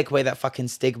we can take away that fucking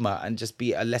stigma and just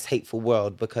be a less hateful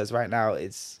world. Because right now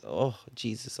it's, oh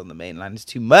Jesus, on the main line it's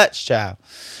too much, child.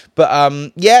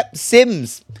 But yeah,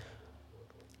 Sims,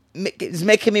 it's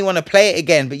making me want to play it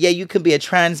again. But yeah, you can be a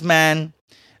trans man,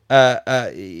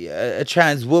 a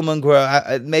trans woman,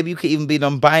 girl. Maybe you could even be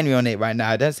non-binary on it right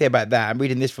now. Don't say about that. I'm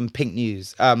reading this from Pink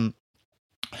News.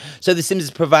 So The Sims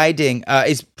is proving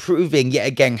yet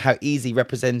again how easy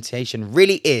representation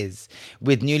really is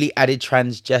with newly added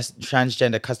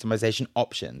transgender customization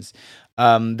options.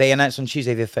 They announced on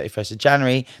Tuesday, the 31st of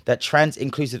January, that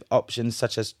trans-inclusive options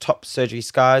such as top surgery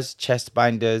scars, chest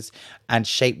binders, and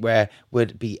shapewear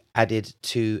would be added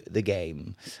to the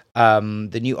game.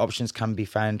 The new options can be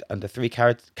found under 3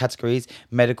 categories: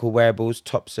 medical wearables,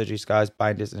 top surgery scars,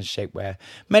 binders, and shapewear.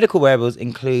 Medical wearables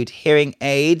include hearing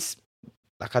aids.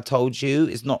 Like I told you,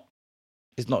 it's not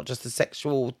just a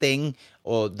sexual thing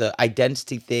or the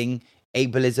identity thing.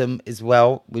 Ableism as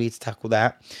well. We need to tackle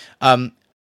that.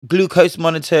 Glucose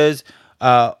monitors,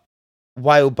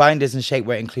 while binders and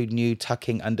shapewear include new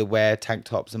tucking underwear, tank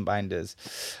tops, and binders.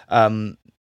 One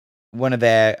of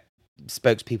their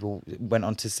spokespeople went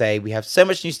on to say, "We have so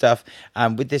much new stuff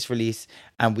with this release,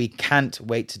 and we can't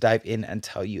wait to dive in and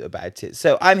tell you about it."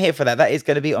 So I'm here for that. That is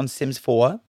going to be on Sims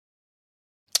 4.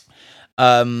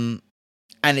 And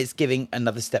it's giving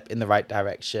another step in the right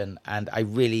direction. And I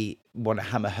really want to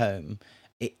hammer home,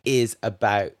 it is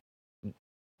about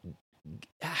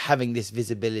having this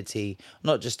visibility,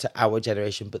 not just to our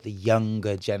generation, but the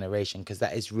younger generation, because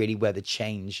that is really where the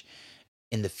change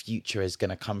in the future is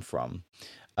going to come from.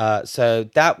 So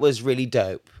that was really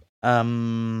dope.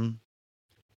 What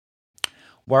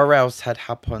else had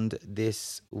happened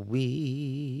this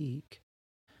week?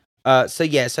 So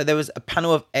there was a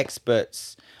panel of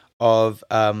experts, of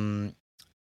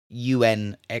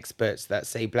UN experts, that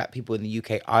say black people in the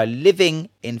UK are living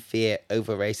in fear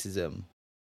over racism.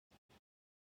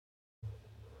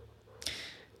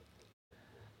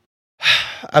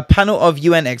 A panel of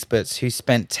UN experts who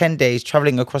spent 10 days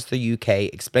traveling across the UK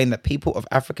explained that people of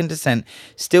African descent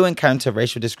still encounter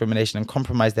racial discrimination and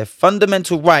compromise their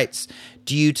fundamental rights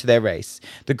due to their race.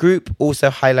 The group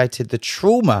also highlighted the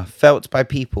trauma felt by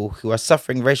people who are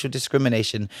suffering racial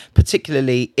discrimination,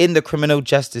 particularly in the criminal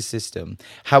justice system.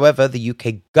 However, the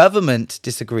UK government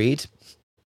disagreed.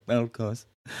 Well, of course.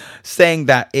 Saying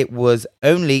that it was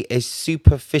only a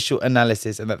superficial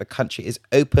analysis and that the country is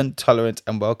open, tolerant,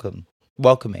 and welcoming.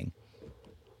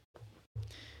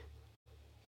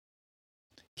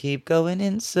 Keep going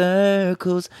in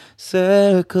circles,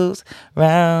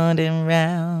 round and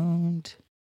round.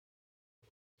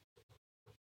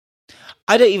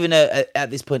 I don't even know at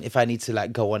this point if I need to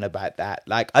like go on about that.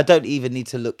 Like, I don't even need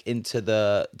to look into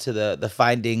the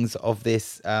findings of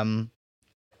this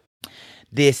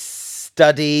this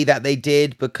study that they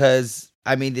did, because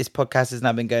I mean, this podcast has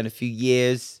now been going a few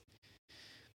years.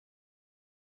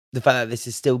 The fact that this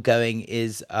is still going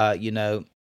is, one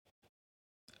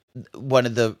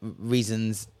of the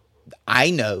reasons I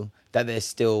know that there's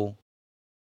still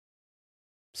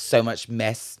so much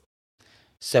mess,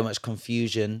 so much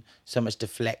confusion, so much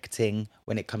deflecting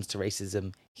when it comes to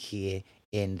racism here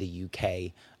in the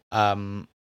UK.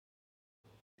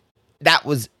 That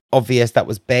was obvious, that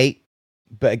was bait.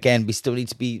 But again, we still need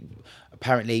to be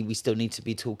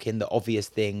talking the obvious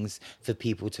things for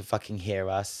people to fucking hear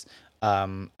us.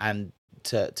 And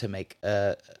to make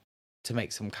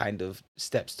some kind of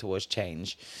steps towards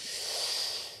change.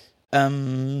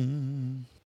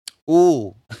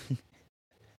 Ooh.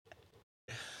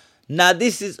 Now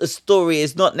this is a story.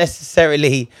 It's not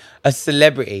necessarily a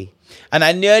celebrity, and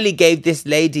I nearly gave this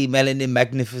lady Melanin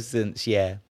Magnificence,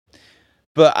 yeah.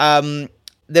 But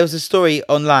there was a story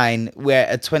online where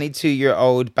a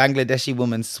 22-year-old Bangladeshi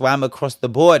woman swam across the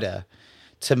border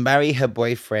to marry her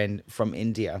boyfriend from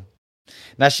India.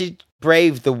 Now, she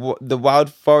braved the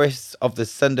wild forests of the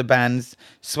Sundarbans,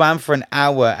 swam for an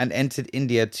hour, and entered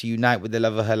India to unite with the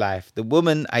love of her life. The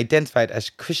woman, identified as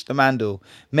Krishna Mandal,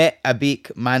 met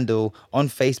Abik Mandal on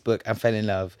Facebook and fell in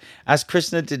love. As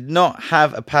Krishna did not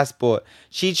have a passport,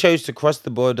 she chose to cross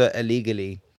the border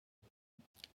illegally.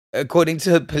 According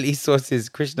to police sources,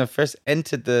 Krishna first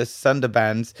entered the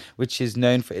Sundarbans, which is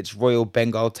known for its Royal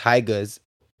Bengal tigers.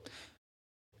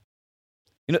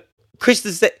 You know,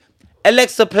 Krishna said,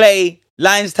 Alexa, play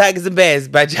Lions, Tigers, and Bears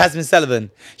by Jasmine Sullivan.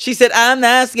 She said, I'm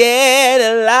not scared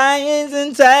of lions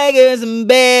and tigers and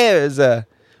bears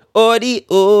or the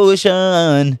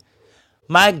ocean.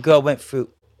 My girl went through.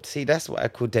 See, that's what I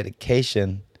call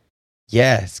dedication.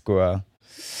 Yes, girl.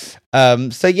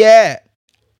 So yeah.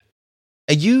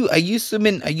 Are you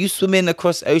swimming? Are you swimming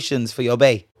across oceans for your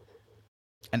bae?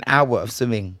 An hour of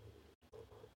swimming.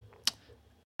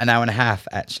 An hour and a half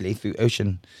actually through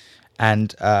ocean.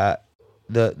 And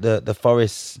the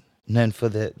forest known for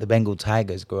the Bengal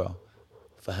tigers, girl,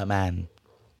 for her man.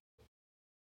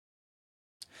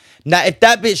 Now, if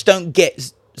that bitch don't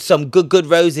get some good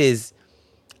roses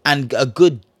and a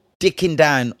good dicking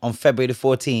down on February the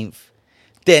 14th,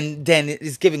 then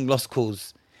it's giving lost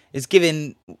cause. It's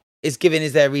giving. Is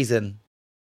there a reason?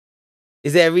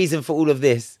 Is there a reason for all of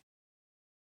this?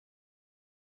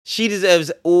 She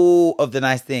deserves all of the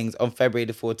nice things on February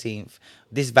the 14th,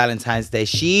 this Valentine's Day.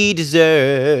 She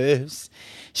deserves.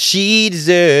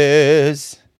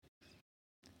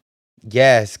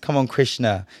 Yes, come on,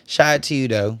 Krishna. Shout out to you,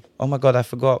 though. Oh, my God, I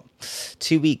forgot.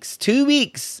 2 weeks. 2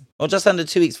 weeks. Or just under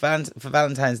 2 weeks for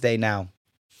Valentine's Day now.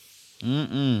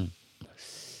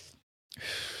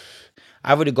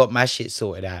 I've already got my shit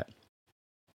sorted out.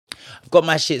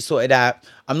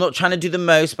 I'm not trying to do the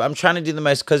most, but I'm trying to do the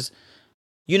most because,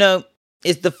 you know,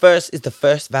 it's the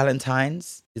first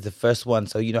Valentine's. It's the first one.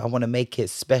 So, you know, I want to make it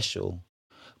special.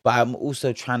 But I'm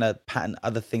also trying to pattern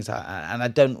other things out. And I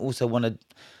don't also want to...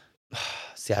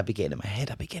 See, I be getting in my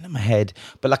head.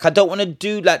 But, like, I don't want to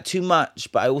do, like, too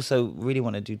much. But I also really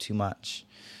want to do too much.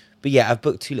 But, yeah, I've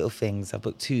booked two little things.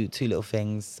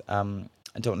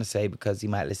 I don't want to say because you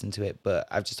might listen to it, but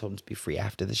I've just told him to be free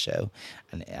after the show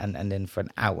and then for an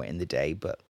hour in the day.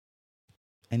 But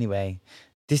anyway,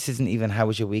 this isn't even how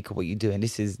was your week or what you're doing.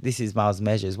 This is Miles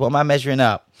Measures. What am I measuring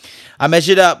up? I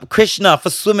measured up Krishna for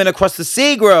swimming across the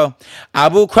sea, girl. I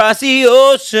will cross the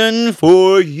ocean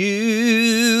for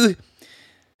you.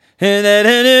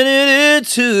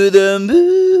 To the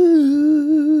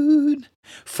moon.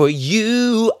 For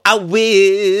you I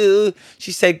will.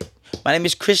 She said, my name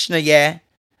is Krishna, yeah.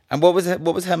 And what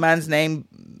was her man's name?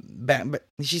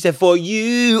 She said, for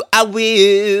you, I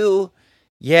will.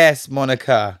 Yes,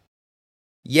 Monica.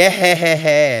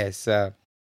 Yes.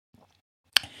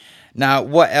 Now,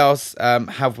 what else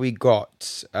have we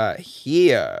got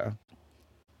here?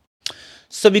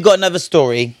 So we got another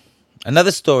story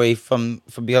from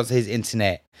Beyonce's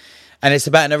internet. And it's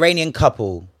about an Iranian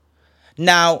couple.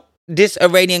 Now, this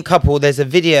Iranian couple, there's a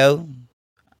video.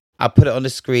 I'll put it on the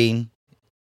screen.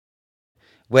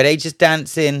 Where they just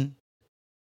dancing.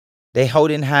 They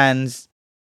holding hands.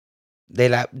 They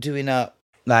like doing up,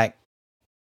 like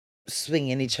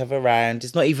swinging each other around.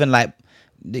 It's not even like,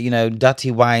 you know,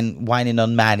 dirty whining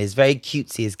on man. It's very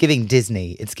cutesy. It's giving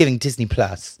Disney. It's giving Disney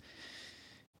Plus.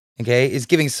 Okay? It's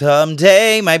giving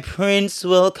someday my prince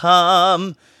will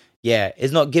come. Yeah,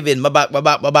 it's not giving my back,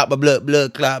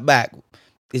 clap back.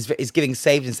 It's giving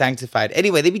saved and sanctified.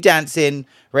 Anyway, they be dancing,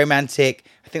 romantic.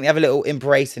 I think they have a little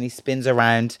embrace and he spins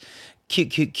around.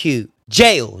 Cute.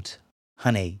 Jailed,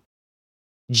 honey.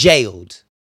 Jailed.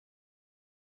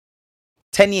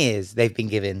 10 years they've been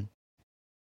given.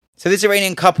 So this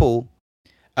Iranian couple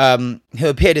who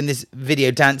appeared in this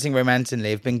video dancing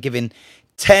romantically have been given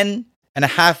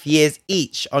 10.5 years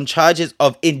each on charges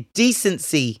of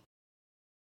indecency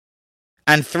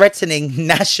and threatening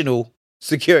national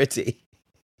security.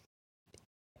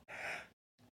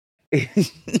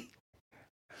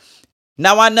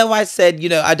 Now, I know I said, you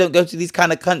know, I don't go to these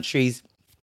kind of countries.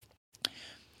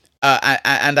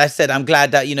 And I said, I'm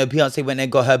glad that, you know, Beyonce went and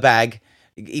got her bag,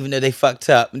 even though they fucked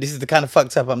up. And this is the kind of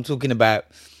fucked up I'm talking about.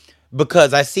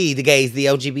 Because I see the gays, the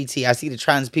LGBT, I see the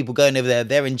trans people going over there,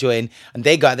 they're enjoying, and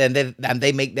they got there and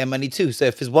they make their money too. So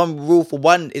if there's one rule for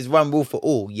one, is one rule for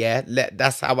all. Yeah,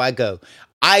 that's how I go.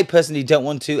 I personally don't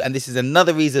want to, and this is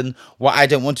another reason why I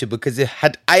don't want to, because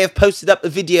had I have posted up a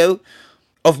video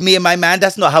of me and my man,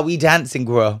 that's not how we dancing,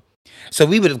 girl. So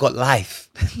we would have got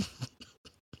life.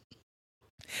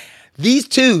 These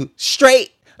two,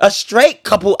 a straight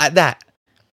couple at that.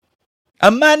 A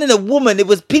man and a woman, it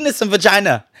was penis and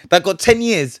vagina, that got 10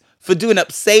 years for doing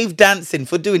up save dancing,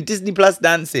 for doing Disney Plus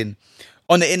dancing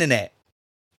on the internet.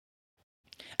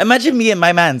 Imagine me and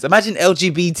my mans. Imagine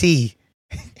LGBT.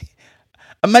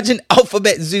 Imagine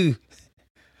Alphabet Zoo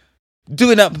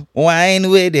doing up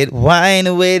wine with it.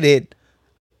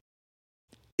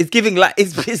 It's giving like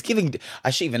it's giving. I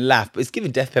shouldn't even laugh, but it's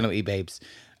giving death penalty, babes.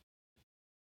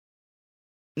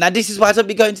 Now this is why I don't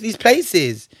be going to these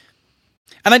places.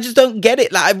 And I just don't get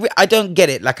it. Like, I don't get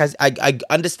it. Like, I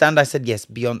understand. I said, yes,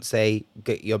 Beyonce,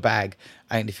 get your bag.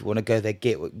 And if you want to go there,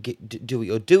 do what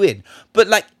you're doing. But,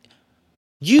 like,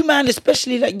 you, man,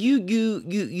 especially, like, you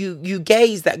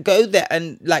gays that go there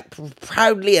and, like,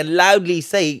 proudly and loudly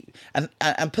say and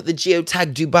put the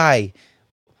geotag Dubai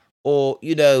or,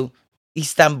 you know,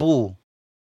 Istanbul.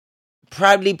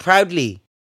 Proudly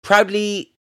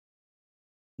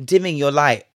dimming your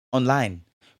light online.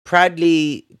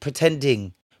 Proudly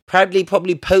pretending, proudly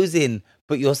probably posing,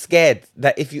 but you're scared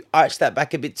that if you arch that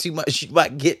back a bit too much, you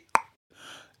might get...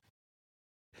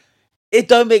 It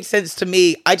don't make sense to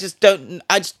me. I just don't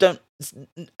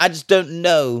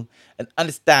know and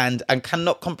understand and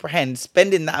cannot comprehend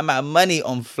spending that amount of money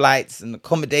on flights and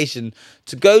accommodation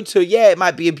to go to, yeah, it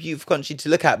might be a beautiful country to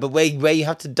look at, but where you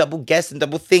have to double guess and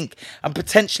double think and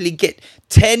potentially get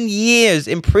 10 years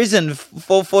in prison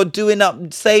for doing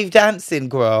up safe dancing,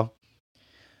 girl.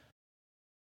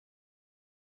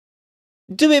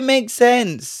 Do it make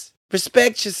sense?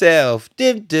 Respect yourself.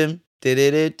 Dim dim. But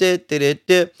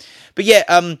yeah,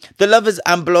 the lovers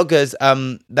and bloggers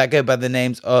that go by the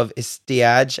names of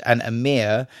Istiaj and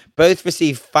Amir both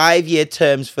received 5-year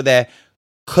terms for their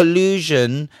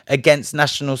collusion against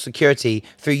national security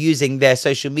through using their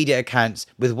social media accounts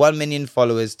with 1 million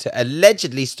followers to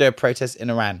allegedly stir protests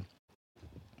in Iran.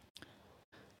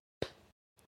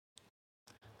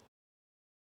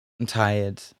 I'm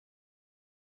tired.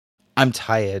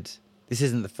 This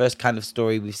isn't the first kind of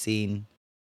story we've seen.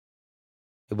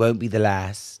 It won't be the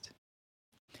last.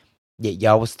 Yet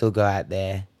y'all will still go out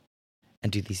there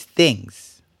and do these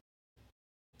things.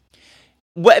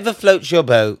 Whatever floats your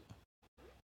boat.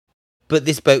 But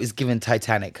this boat is given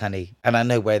Titanic, honey. And I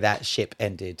know where that ship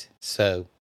ended. So,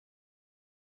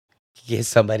 get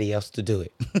somebody else to do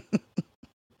it.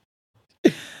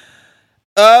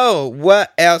 Oh,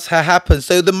 what else has happened?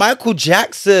 So, the Michael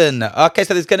Jackson. Okay,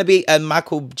 so there's going to be a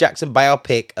Michael Jackson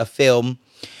biopic, a film.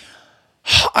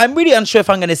 I'm really unsure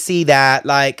if I'm going to see that.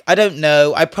 Like, I don't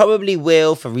know. I probably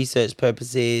will for research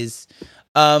purposes.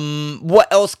 What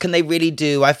else can they really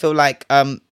do? I feel like,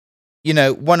 you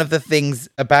know, one of the things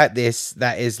about this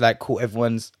that is like caught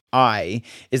everyone's eye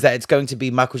is that it's going to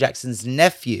be Michael Jackson's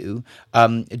nephew,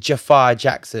 Jafar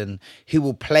Jackson, who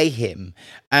will play him.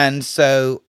 And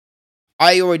so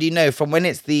I already know from when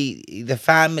it's the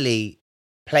family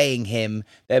playing him,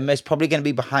 they're most probably going to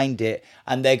be behind it,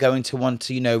 and they're going to want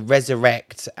to, you know,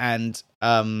 resurrect and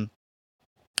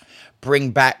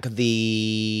bring back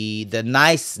the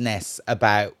niceness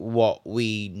about what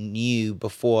we knew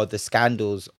before the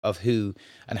scandals of who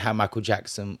and how Michael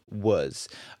Jackson was.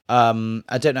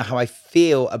 I don't know how I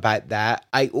feel about that.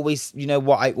 I always, you know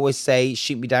what I always say,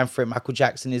 shoot me down for it. Michael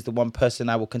Jackson is the one person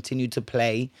I will continue to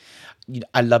play.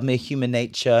 I love me Human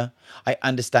Nature. I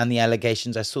understand the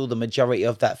allegations. I saw the majority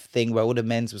of that thing where all the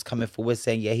men's was coming forward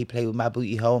saying, yeah, he played with my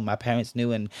booty hole, my parents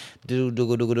knew, and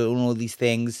all these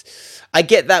things. I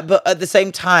get that, but at the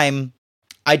same time,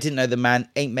 I didn't know the man,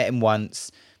 ain't met him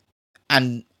once,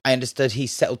 and I understood he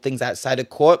settled things outside of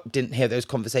court. Didn't hear those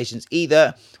conversations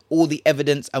either. All the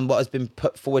evidence and what has been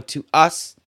put forward to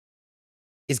us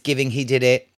is giving he did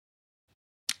it,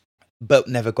 but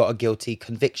never got a guilty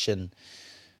conviction.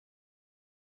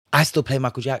 I still play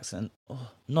Michael Jackson. Oh,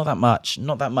 not that much,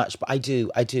 but I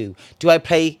do. Do I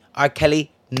play R.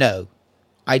 Kelly? No,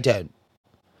 I don't.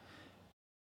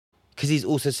 Because he's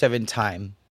also serving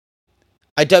time.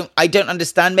 I don't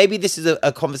understand. Maybe this is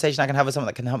a conversation I can have with someone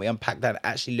that can help me unpack that and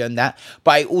actually learn that.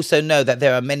 But I also know that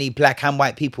there are many black and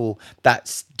white people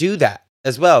that do that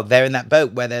as well. They're in that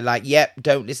boat where they're like, yep,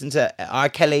 don't listen to R.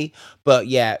 Kelly. But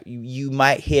yeah, you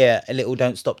might hear a little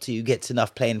Don't Stop Till You Get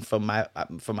Enough playing from my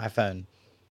phone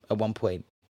at one point.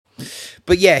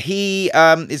 But yeah, he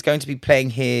is going to be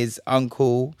playing his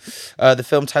uncle. The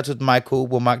film, titled Michael,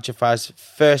 will mark Jafar's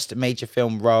first major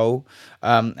film role.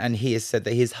 And he has said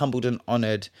that he is humbled and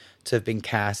honoured to have been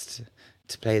cast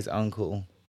to play his uncle.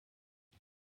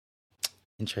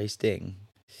 Interesting.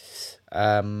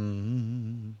 Love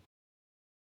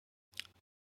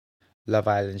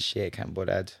Island shit, can't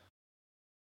bother.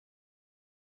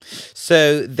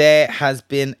 So there has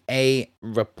been a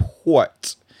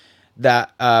report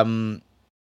that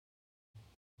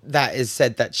that is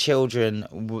said that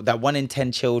that 1 in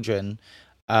 10 children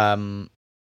as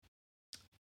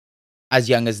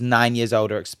young as 9 years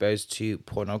old are exposed to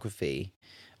pornography.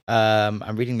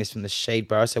 I'm reading this from the Shade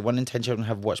Bar. So 1 in 10 children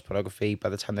have watched pornography by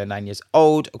the time they're 9 years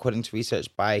old, according to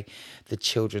research by the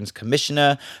Children's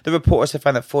Commissioner. The report also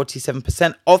found that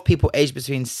 47% of people aged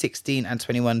between 16 and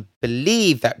 21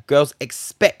 believe that girls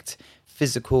expect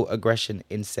physical aggression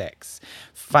in sex.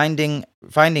 Findings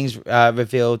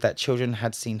revealed that children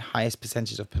had seen highest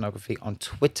percentage of pornography on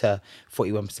Twitter,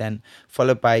 41%,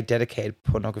 followed by dedicated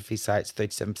pornography sites,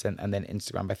 37%, and then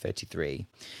Instagram by 33%.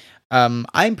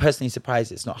 I'm personally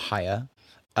surprised it's not higher.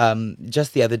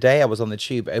 Just the other day, I was on the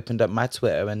tube, opened up my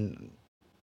Twitter, and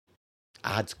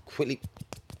I had to quickly...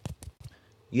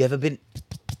 You ever been...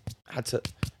 Had to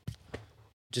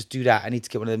just do that. I need to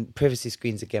get one of the privacy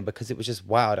screens again because it was just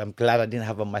wild. I'm glad I didn't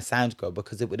have on my sound go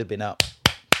because it would have been up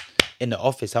in the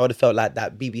office. I would have felt like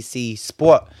that BBC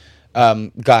Sport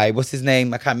guy. What's his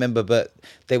name? I can't remember, but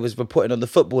they was reporting on the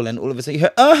football and all of a sudden you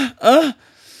heard,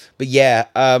 But yeah,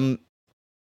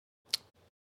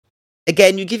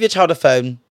 again, you give your child a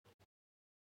phone,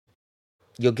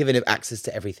 you're giving them access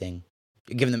to everything.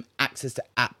 You're giving them access to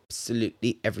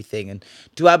absolutely everything. And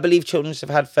do I believe children should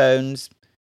have had phones?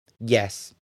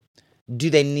 Yes. Do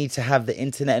they need to have the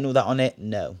internet and all that on it?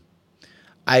 No.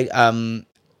 I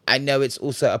know it's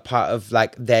also a part of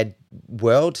like their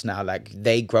world now. Like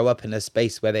they grow up in a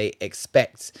space where they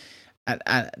expect and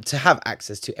to have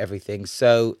access to everything.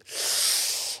 So,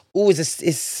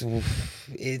 it's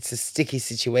a sticky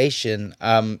situation.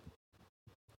 I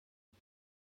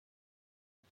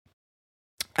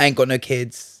ain't got no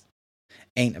kids.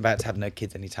 Ain't about to have no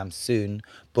kids anytime soon.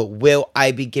 But will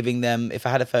I be giving them, if I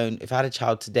had a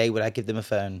child today, would I give them a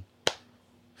phone?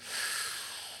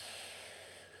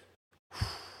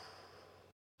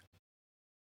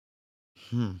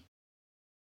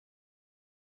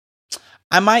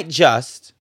 I might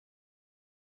just...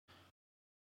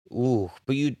 I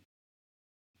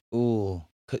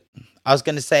was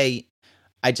going to say,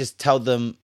 I just tell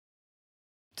them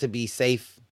to be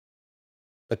safe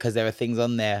because there are things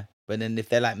on there. But then if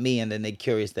they're like me and then they're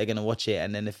curious, they're gonna watch it,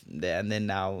 and then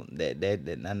now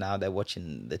they're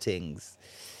watching the things.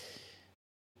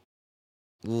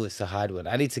 Ooh, it's a hard one.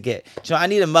 I need to get. I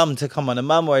need a mum to come on, a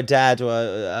mum or a dad or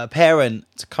a parent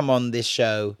to come on this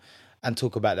show and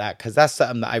talk about that because that's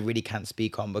something that I really can't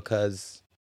speak on because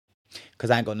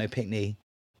I ain't got no pickney.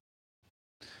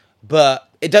 But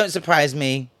it don't surprise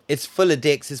me. It's full of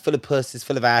dicks, it's full of puss, it's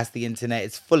full of ass, the internet,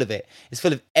 it's full of it. It's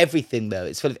full of everything, though.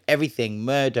 It's full of everything.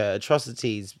 Murder,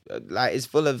 atrocities, like, it's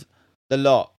full of the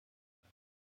lot.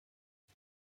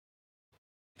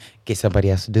 Get somebody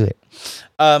else to do it.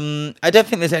 I don't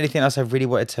think there's anything else I really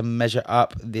wanted to measure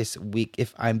up this week,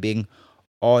 if I'm being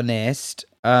honest.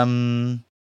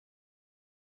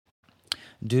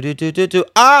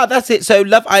 That's it. So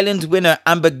Love Island winner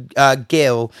Amber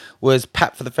Gill was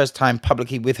papped for the first time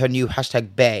publicly with her new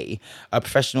 #Bae, a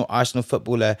professional Arsenal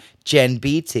footballer Jen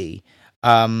Beattie.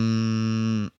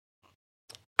 I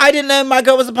didn't know my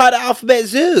girl was a part of Alphabet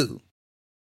Zoo.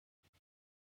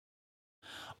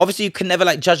 Obviously, you can never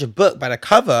like judge a book by the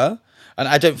cover, and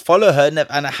I don't follow her,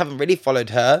 and I haven't really followed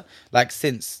her like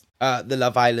since the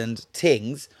Love Island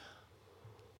tings.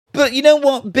 But you know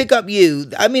what? Big up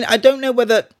you. I mean, I don't know.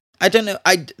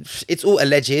 It's all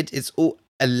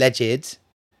alleged.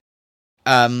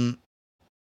 But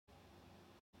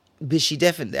she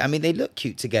definitely, I mean, they look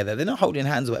cute together. They're not holding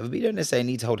hands or whatever, but you don't necessarily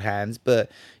need to hold hands. But,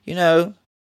 you know,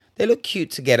 they look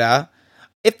cute together.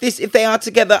 If they are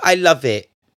together, I love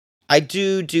it. I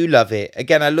do love it.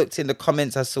 Again, I looked in the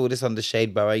comments. I saw this on the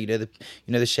Shade Borough. You know,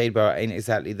 the Shade Borough ain't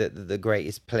exactly the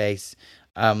greatest place.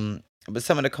 But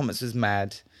some of the comments was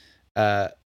mad.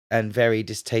 And very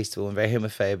distasteful and very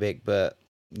homophobic, but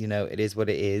you know, it is what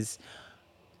it is.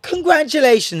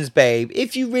 Congratulations, babe.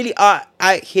 If you really are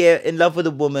out here in love with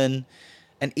a woman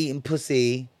and eating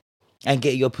pussy and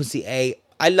getting your pussy ate,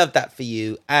 I love that for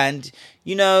you. And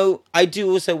you know, I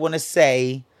do also want to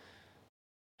say,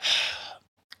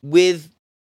 with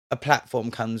a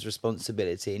platform comes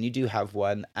responsibility, and you do have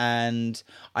one. And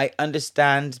I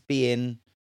understand being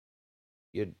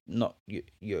you're a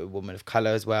woman of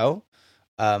color as well,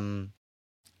 and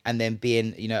then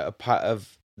being, you know, a part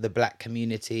of the Black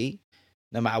community,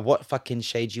 no matter what fucking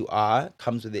shade you are,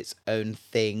 comes with its own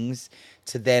things.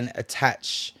 To then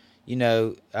attach, you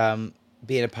know,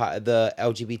 being a part of the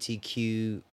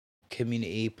LGBTQ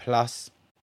community plus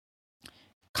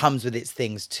comes with its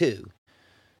things too.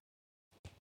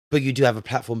 But you do have a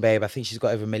platform, babe. I think she's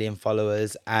got over 1 million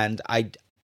followers, and like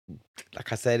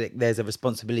I said, there's a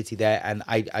responsibility there, and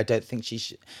I don't think she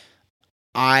should.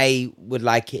 I would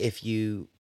like it if you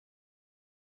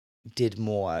did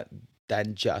more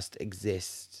than just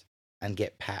exist and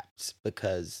get papped,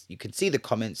 because you can see the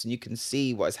comments and you can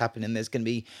see what's happening. There's going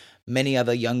to be many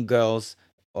other young girls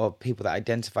or people that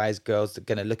identify as girls that are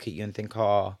going to look at you and think,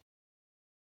 oh,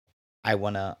 I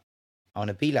want to I want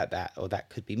to be like that, or that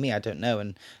could be me. I don't know.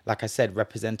 And like I said,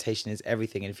 representation is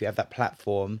everything. And if you have that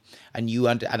platform and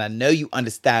and I know you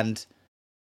understand,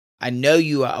 I know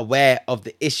you are aware of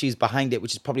the issues behind it,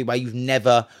 which is probably why you've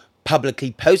never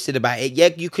publicly posted about it. Yeah,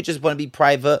 you could just want to be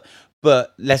private,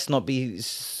 but let's not be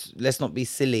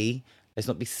silly. Let's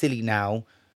not be silly now.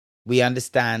 We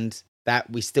understand that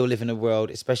we still live in a world,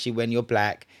 especially when you're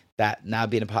black, that now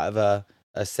being a part of a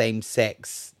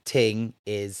same-sex thing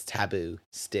is taboo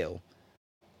still.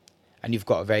 And you've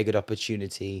got a very good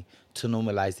opportunity to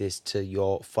normalize this to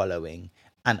your following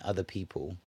and other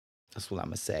people. That's all I'm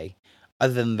going to say.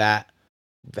 Other than that,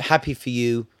 happy for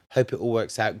you. Hope it all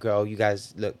works out, girl. You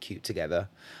guys look cute together.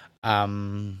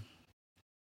 And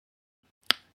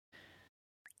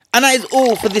that is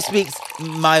all for this week's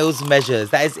Miles Measures.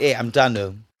 That is it. I'm done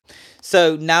now.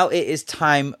 So now it is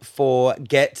time for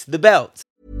Get the Belt.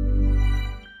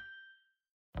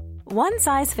 One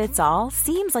size fits all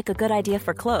seems like a good idea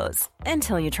for clothes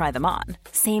until you try them on.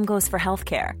 Same goes for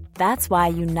healthcare. That's why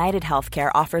United Healthcare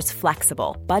offers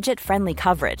flexible, budget-friendly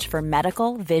coverage for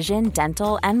medical, vision,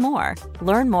 dental, and more.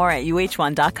 Learn more at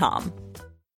uh1.com.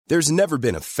 There's never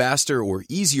been a faster or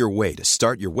easier way to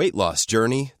start your weight loss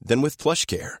journey than with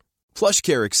PlushCare.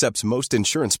 PlushCare accepts most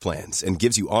insurance plans and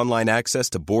gives you online access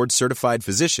to board-certified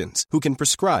physicians who can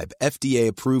prescribe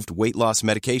FDA-approved weight loss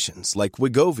medications like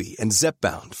Wegovy and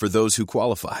Zepbound for those who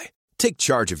qualify. Take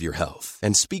charge of your health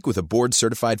and speak with a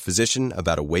board-certified physician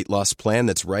about a weight loss plan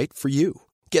that's right for you.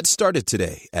 Get started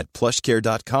today at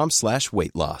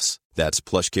plushcare.com/weight loss. That's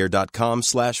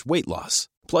plushcare.com/weight loss.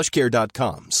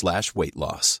 plushcare.com/weight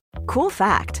loss. Cool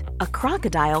fact, a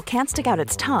crocodile can't stick out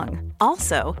its tongue.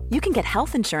 Also, you can get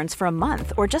health insurance for a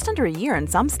month or just under a year in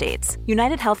some states.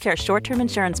 United Healthcare short-term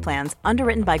insurance plans,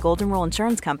 underwritten by Golden Rule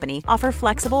Insurance Company, offer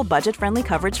flexible, budget-friendly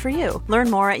coverage for you. Learn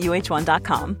more at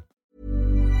uh1.com.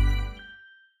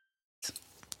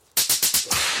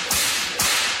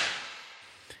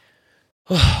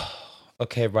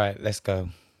 Okay, right, let's go.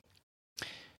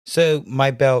 So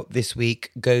my belt this week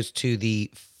goes to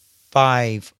the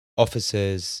 5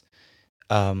 officers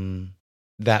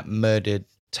that murdered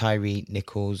Tyre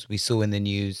Nichols. We saw in the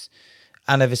news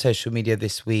and over social media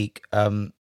this week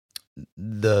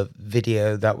the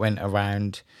video that went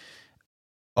around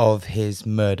of his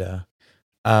murder.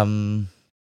 I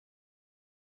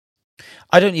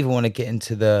don't even want to get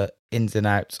into the ins and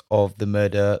outs of the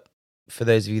murder. For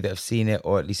those of you that have seen it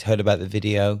or at least heard about the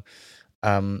video,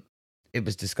 it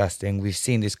was disgusting. We've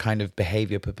seen this kind of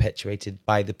behavior perpetuated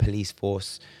by the police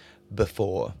force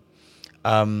before.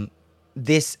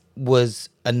 This was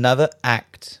another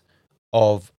act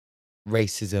of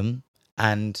racism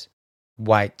and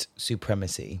white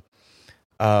supremacy.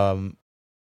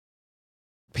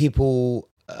 People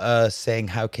are saying,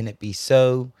 how can it be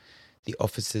so? The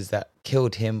officers that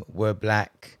killed him were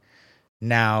black.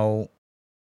 Now,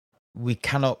 we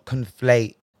cannot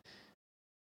conflate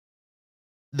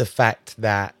the fact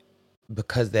that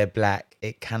because they're black,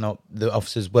 the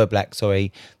officers were black,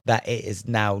 that it is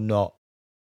now not,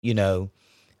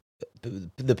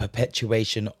 the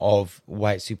perpetuation of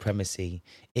white supremacy.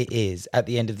 It is. At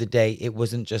the end of the day, it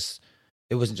wasn't just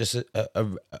a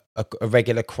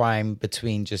regular crime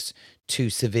between just 2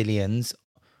 civilians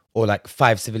or like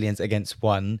 5 civilians against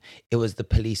 1. It was the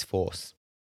police force.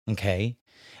 Okay.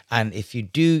 And if you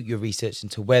do your research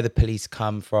into where the police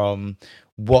come from,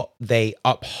 what they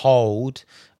uphold,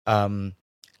 and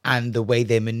the way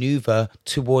they maneuver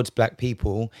towards black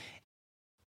people,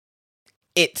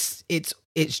 it's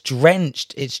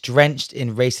drenched in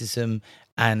racism,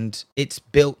 and it's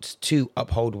built to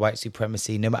uphold white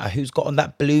supremacy. No matter who's got on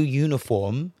that blue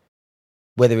uniform,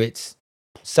 whether it's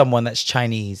someone that's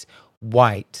Chinese,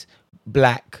 white,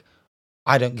 black,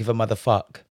 I don't give a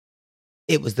motherfuck.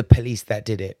 It was the police that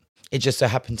did it. It just so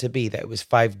happened to be that it was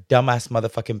 5 dumbass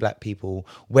motherfucking black people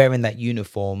wearing that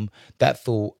uniform that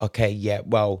thought, okay, yeah,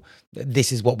 well,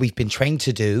 this is what we've been trained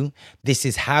to do. This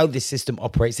is how this system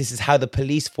operates. This is how the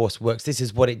police force works. This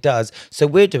is what it does. So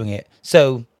we're doing it.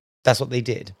 So that's what they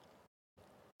did.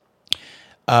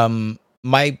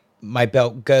 My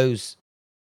belt goes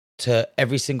to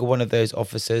every single one of those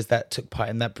officers that took part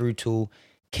in that brutal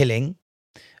killing.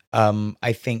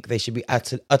 I think they should be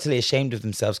utterly ashamed of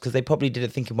themselves, because they probably did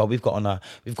it thinking, well, we've got on our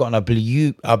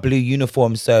blue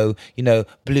uniform, so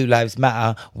blue lives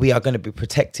matter. We are going to be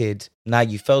protected. Now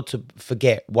you failed to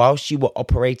forget, whilst you were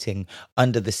operating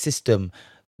under the system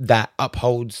that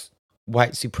upholds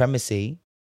white supremacy,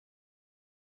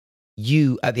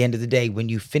 you, at the end of the day, when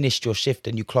you finished your shift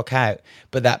and you clock out,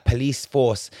 but that police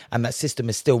force and that system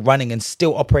is still running and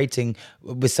still operating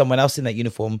with someone else in that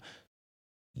uniform,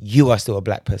 you are still a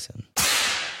black person.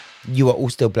 you are all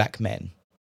still black men.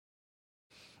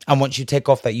 And once you take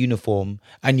off that uniform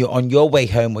and you're on your way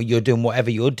home or you're doing whatever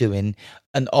you're doing,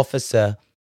 an officer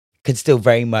can still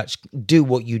very much do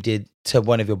what you did to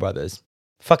one of your brothers.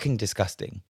 Fucking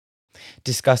disgusting.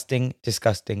 Disgusting,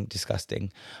 disgusting,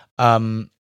 disgusting.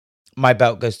 My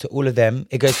belt goes to all of them.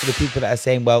 It goes to the people that are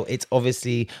saying, well, it's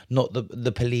obviously not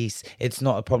the police. It's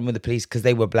not a problem with the police because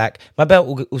they were black. My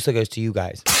belt also goes to you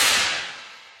guys.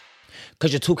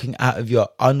 Because you're talking out of your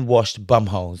unwashed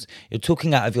bumholes. You're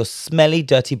talking out of your smelly,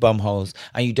 dirty bumholes,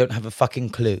 and you don't have a fucking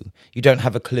clue. You don't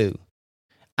have a clue.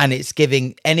 And it's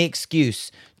giving any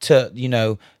excuse to,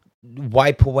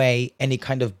 wipe away any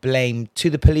kind of blame to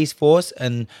the police force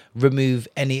and remove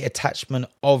any attachment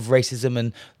of racism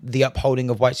and the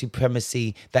upholding of white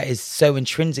supremacy that is so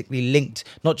intrinsically linked,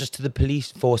 not just to the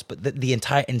police force, but the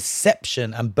entire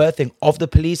inception and birthing of the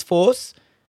police force.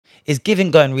 Is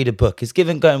go and read a book. Is go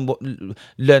and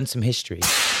learn some history.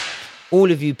 All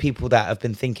of you people that have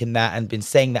been thinking that and been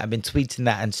saying that and been tweeting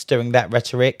that and stirring that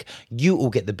rhetoric, you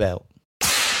all get the belt.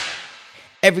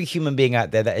 Every human being out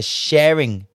there that is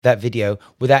sharing that video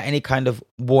without any kind of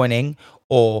warning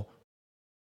or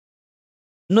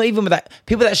not even with that,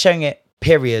 people that are sharing it,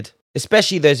 period,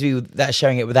 especially those of you that are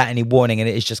sharing it without any warning and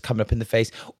it is just coming up in the face,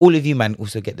 all of you, man,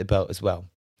 also get the belt as well.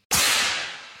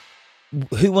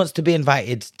 Who wants to be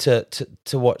invited to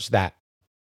watch that?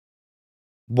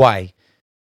 Why?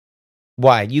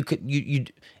 You could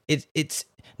it's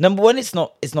number one, it's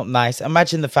not nice.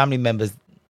 Imagine the family members.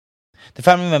 The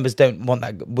family members wouldn't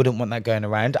want that going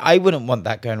around. I wouldn't want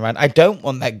that going around. I don't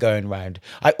want that going around.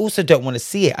 I also don't want to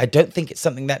see it. I don't think it's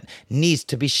something that needs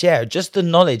to be shared. Just the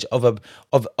knowledge of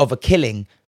a killing,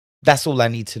 that's all I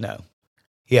need to know.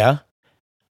 Yeah?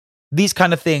 These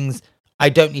kind of things I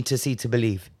don't need to see to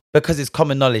believe. Because it's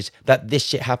common knowledge that this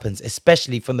shit happens,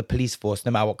 especially from the police force,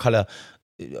 no matter what color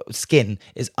skin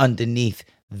is underneath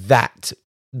that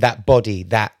body,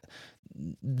 that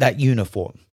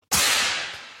uniform.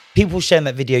 People sharing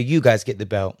that video, you guys get the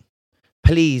belt.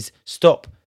 Please stop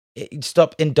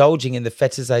indulging in the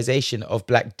fetishization of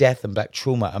black death and black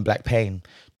trauma and black pain.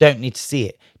 Don't need to see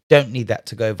it. Don't need that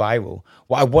to go viral.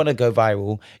 What I want to go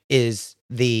viral is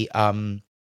the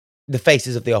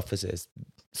faces of the officers.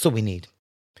 That's all we need.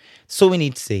 That's all we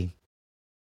need to see.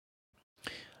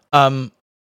 What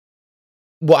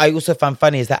I also found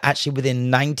funny is that actually within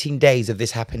 19 days of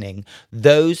this happening,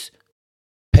 those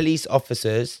police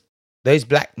officers, those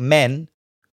black men,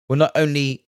 were not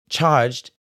only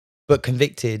charged, but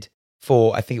convicted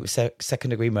for, I think it was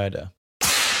second-degree murder.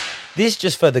 This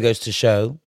just further goes to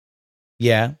show,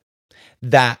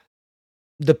 that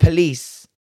the police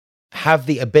have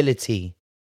the ability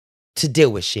to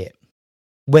deal with shit.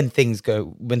 When things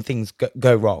go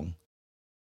wrong.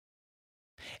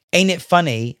 Ain't it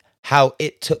funny how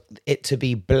it took it to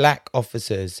be black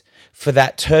officers for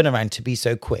that turnaround to be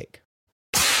so quick?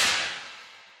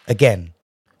 Again,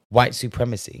 white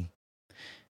supremacy.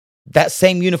 That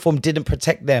same uniform didn't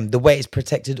protect them the way it's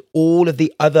protected all of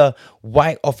the other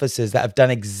white officers that have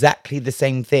done exactly the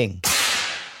same thing.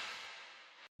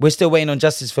 We're still waiting on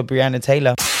justice for Breonna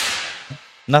Taylor.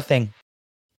 Nothing.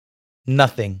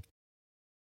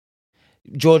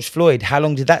 George Floyd, how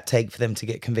long did that take for them to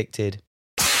get convicted?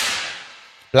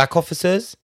 Black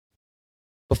officers,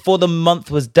 before the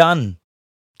month was done,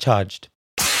 charged.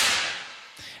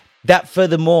 That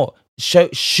furthermore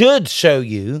should show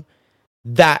you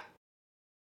that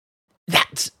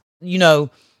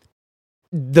the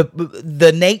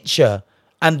nature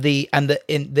and the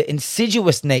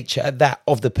insidious nature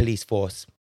of the police force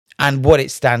and what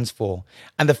it stands for,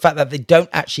 and the fact that they don't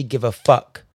actually give a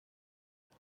fuck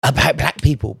about black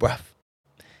people, bruv.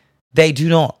 They do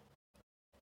not.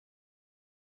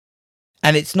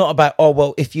 And it's not about, oh,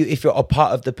 well, if you're a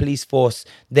part of the police force,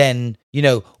 then,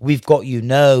 we've got you.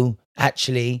 No,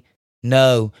 actually,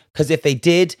 no. Because if they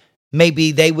did,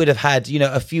 maybe they would have had,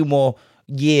 a few more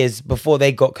years before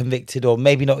they got convicted, or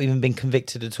maybe not even been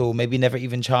convicted at all, maybe never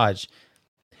even charged.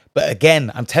 But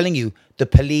again, I'm telling you, the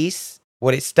police,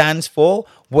 what it stands for,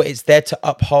 what it's there to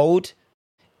uphold,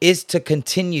 is to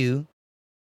continue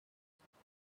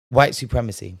white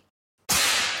supremacy,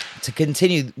 to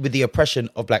continue with the oppression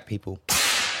of black people.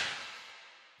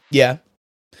 Yeah.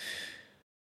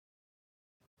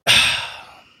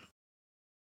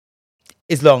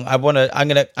 It's long. I'm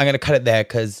gonna cut it there,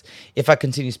 because if I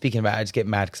continue speaking about it, I just get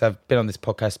mad, because I've been on this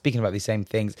podcast speaking about these same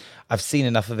things. I've seen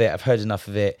enough of it. I've heard enough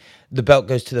of it. The belt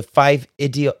goes to the 5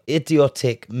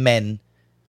 idiotic men,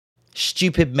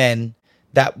 stupid men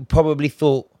that probably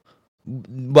thought,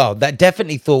 well, that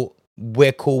definitely thought,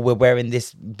 we're cool, we're wearing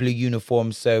this blue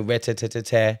uniform, so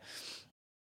re-ta-ta-ta-ta.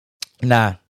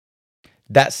 Nah.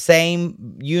 that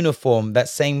same uniform, that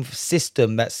same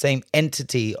system, that same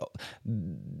entity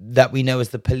that we know as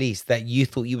the police, that you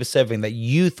thought you were serving, that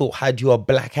you thought had your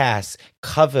black ass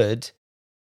covered,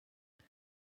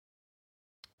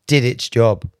 did its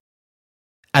job.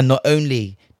 And not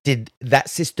only did that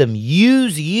system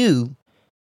use you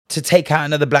to take out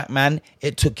another black man,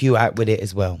 it took you out with it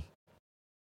as well.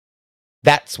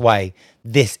 That's why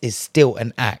this is still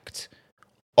an act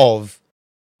of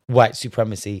white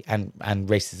supremacy and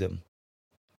racism.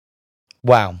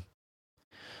 Wow.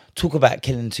 Talk about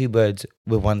killing two birds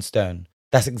with one stone.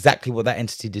 That's exactly what that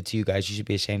entity did to you guys. You should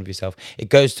be ashamed of yourself. It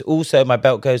goes to also, my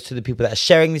belt goes to the people that are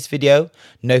sharing this video.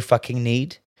 No fucking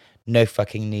need. No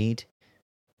fucking need.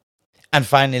 And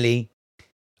finally,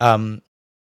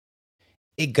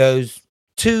 it goes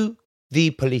to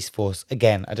the police force.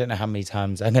 Again, I don't know how many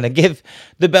times I'm going to give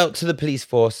the belt to the police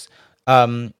force,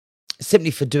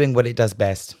 simply for doing what it does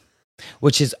best,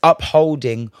 which is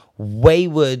upholding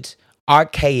wayward,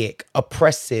 archaic,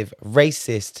 oppressive,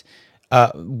 racist,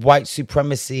 white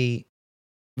supremacy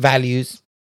values.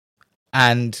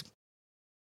 And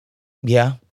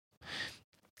yeah,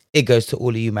 it goes to all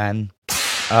of you, man.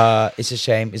 It's a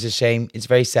shame. It's a shame. It's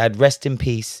very sad. Rest in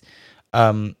peace.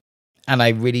 And I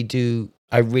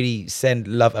really send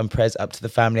love and prayers up to the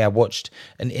family. I watched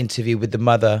an interview with the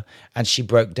mother and she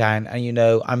broke down. And, you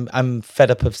know, I'm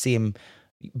fed up of seeing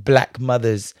black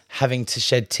mothers having to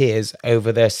shed tears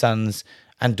over their sons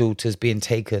and daughters being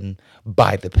taken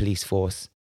by the police force.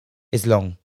 It's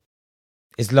long.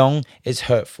 It's long. It's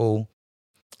hurtful.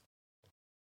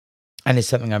 And it's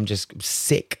something I'm just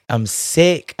sick. I'm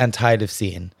sick and tired of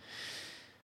seeing.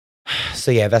 So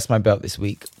yeah, that's my belt this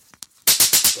week.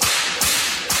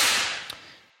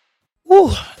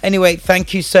 Woo. Anyway,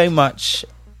 thank you so much,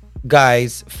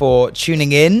 guys, for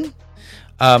tuning in.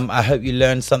 I hope you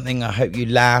learned something. I hope you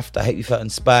laughed. I hope you felt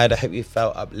inspired. I hope you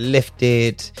felt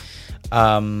uplifted.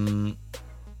 And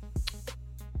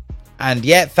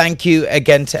yeah, thank you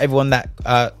again to everyone that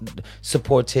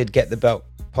supported Get the Belt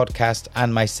podcast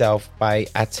and myself by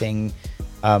atting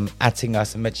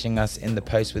us and mentioning us in the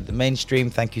post with the mainstream.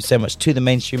 Thank you so much to the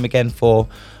mainstream again for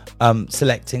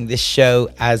selecting this show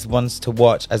as ones to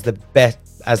watch, as the best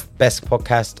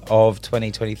podcast of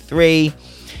 2023.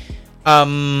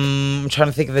 I'm trying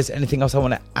to think if there's anything else I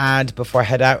want to add before I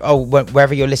head out. Oh,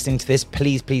 wherever you're listening to this,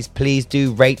 please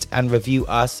do rate and review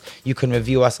us. You can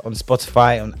review us on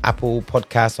Spotify, on Apple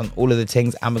Podcasts, on all of the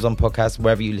things, Amazon Podcasts,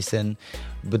 wherever you listen.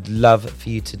 Would love for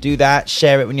you to do that.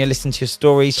 Share it when you're listening to your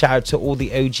stories. Shout out to all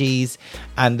the OGs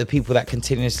and the people that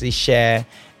continuously share.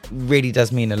 Really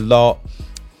does mean a lot.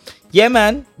 Yeah,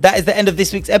 man, that is the end of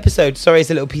this week's episode. Sorry, it's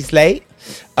a little piece late.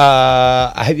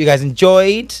 I hope you guys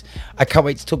enjoyed. I can't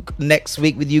wait to talk next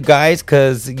week with you guys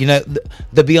because, you know,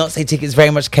 the Beyonce tickets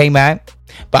very much came out.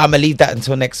 But I'm going to leave that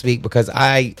until next week because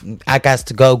I got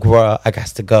to go, girl. I got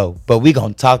to go. But we're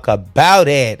going to talk about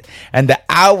it. And the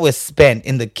hours spent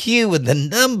in the queue with the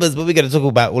numbers. But we're going to talk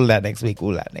about all that next week.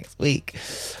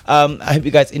 I hope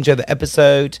you guys enjoyed the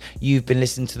episode. You've been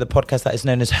listening to the podcast that is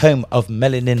known as Home of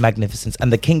Melanin Magnificence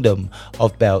and the Kingdom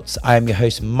of Belts. I am your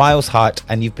host, Miles Hart.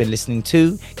 And you've been listening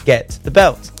to Get the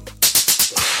Belt.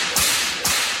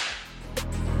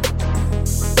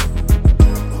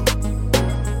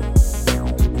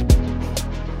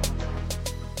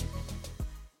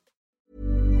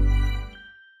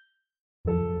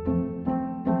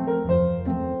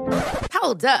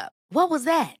 Hold up. What was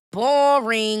that?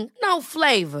 Boring. No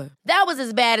flavor. That was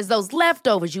as bad as those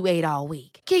leftovers you ate all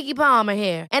week. Keke Palmer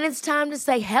here. And it's time to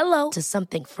say hello to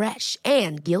something fresh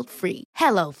and guilt-free.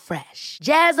 Hello Fresh.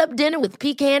 Jazz up dinner with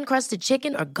pecan-crusted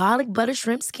chicken or garlic butter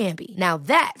shrimp scampi. Now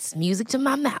that's music to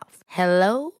my mouth.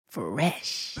 Hello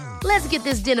Fresh. Let's get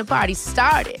this dinner party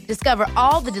started. Discover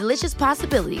all the delicious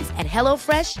possibilities at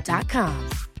HelloFresh.com.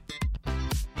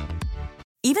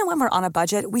 Even when we're on a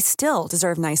budget, we still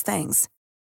deserve nice things.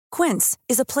 Quince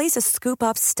is a place to scoop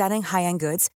up stunning high-end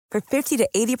goods for 50 to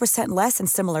 80% less than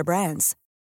similar brands.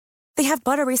 They have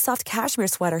buttery soft cashmere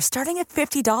sweaters starting at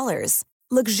 $50,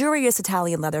 luxurious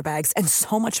Italian leather bags, and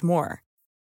so much more.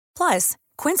 Plus,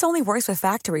 Quince only works with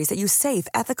factories that use safe,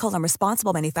 ethical, and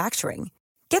responsible manufacturing.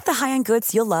 Get the high-end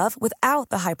goods you'll love without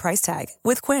the high price tag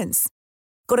with Quince.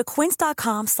 Go to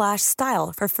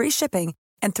quince.com/style for free shipping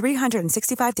and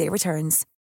 365-day returns.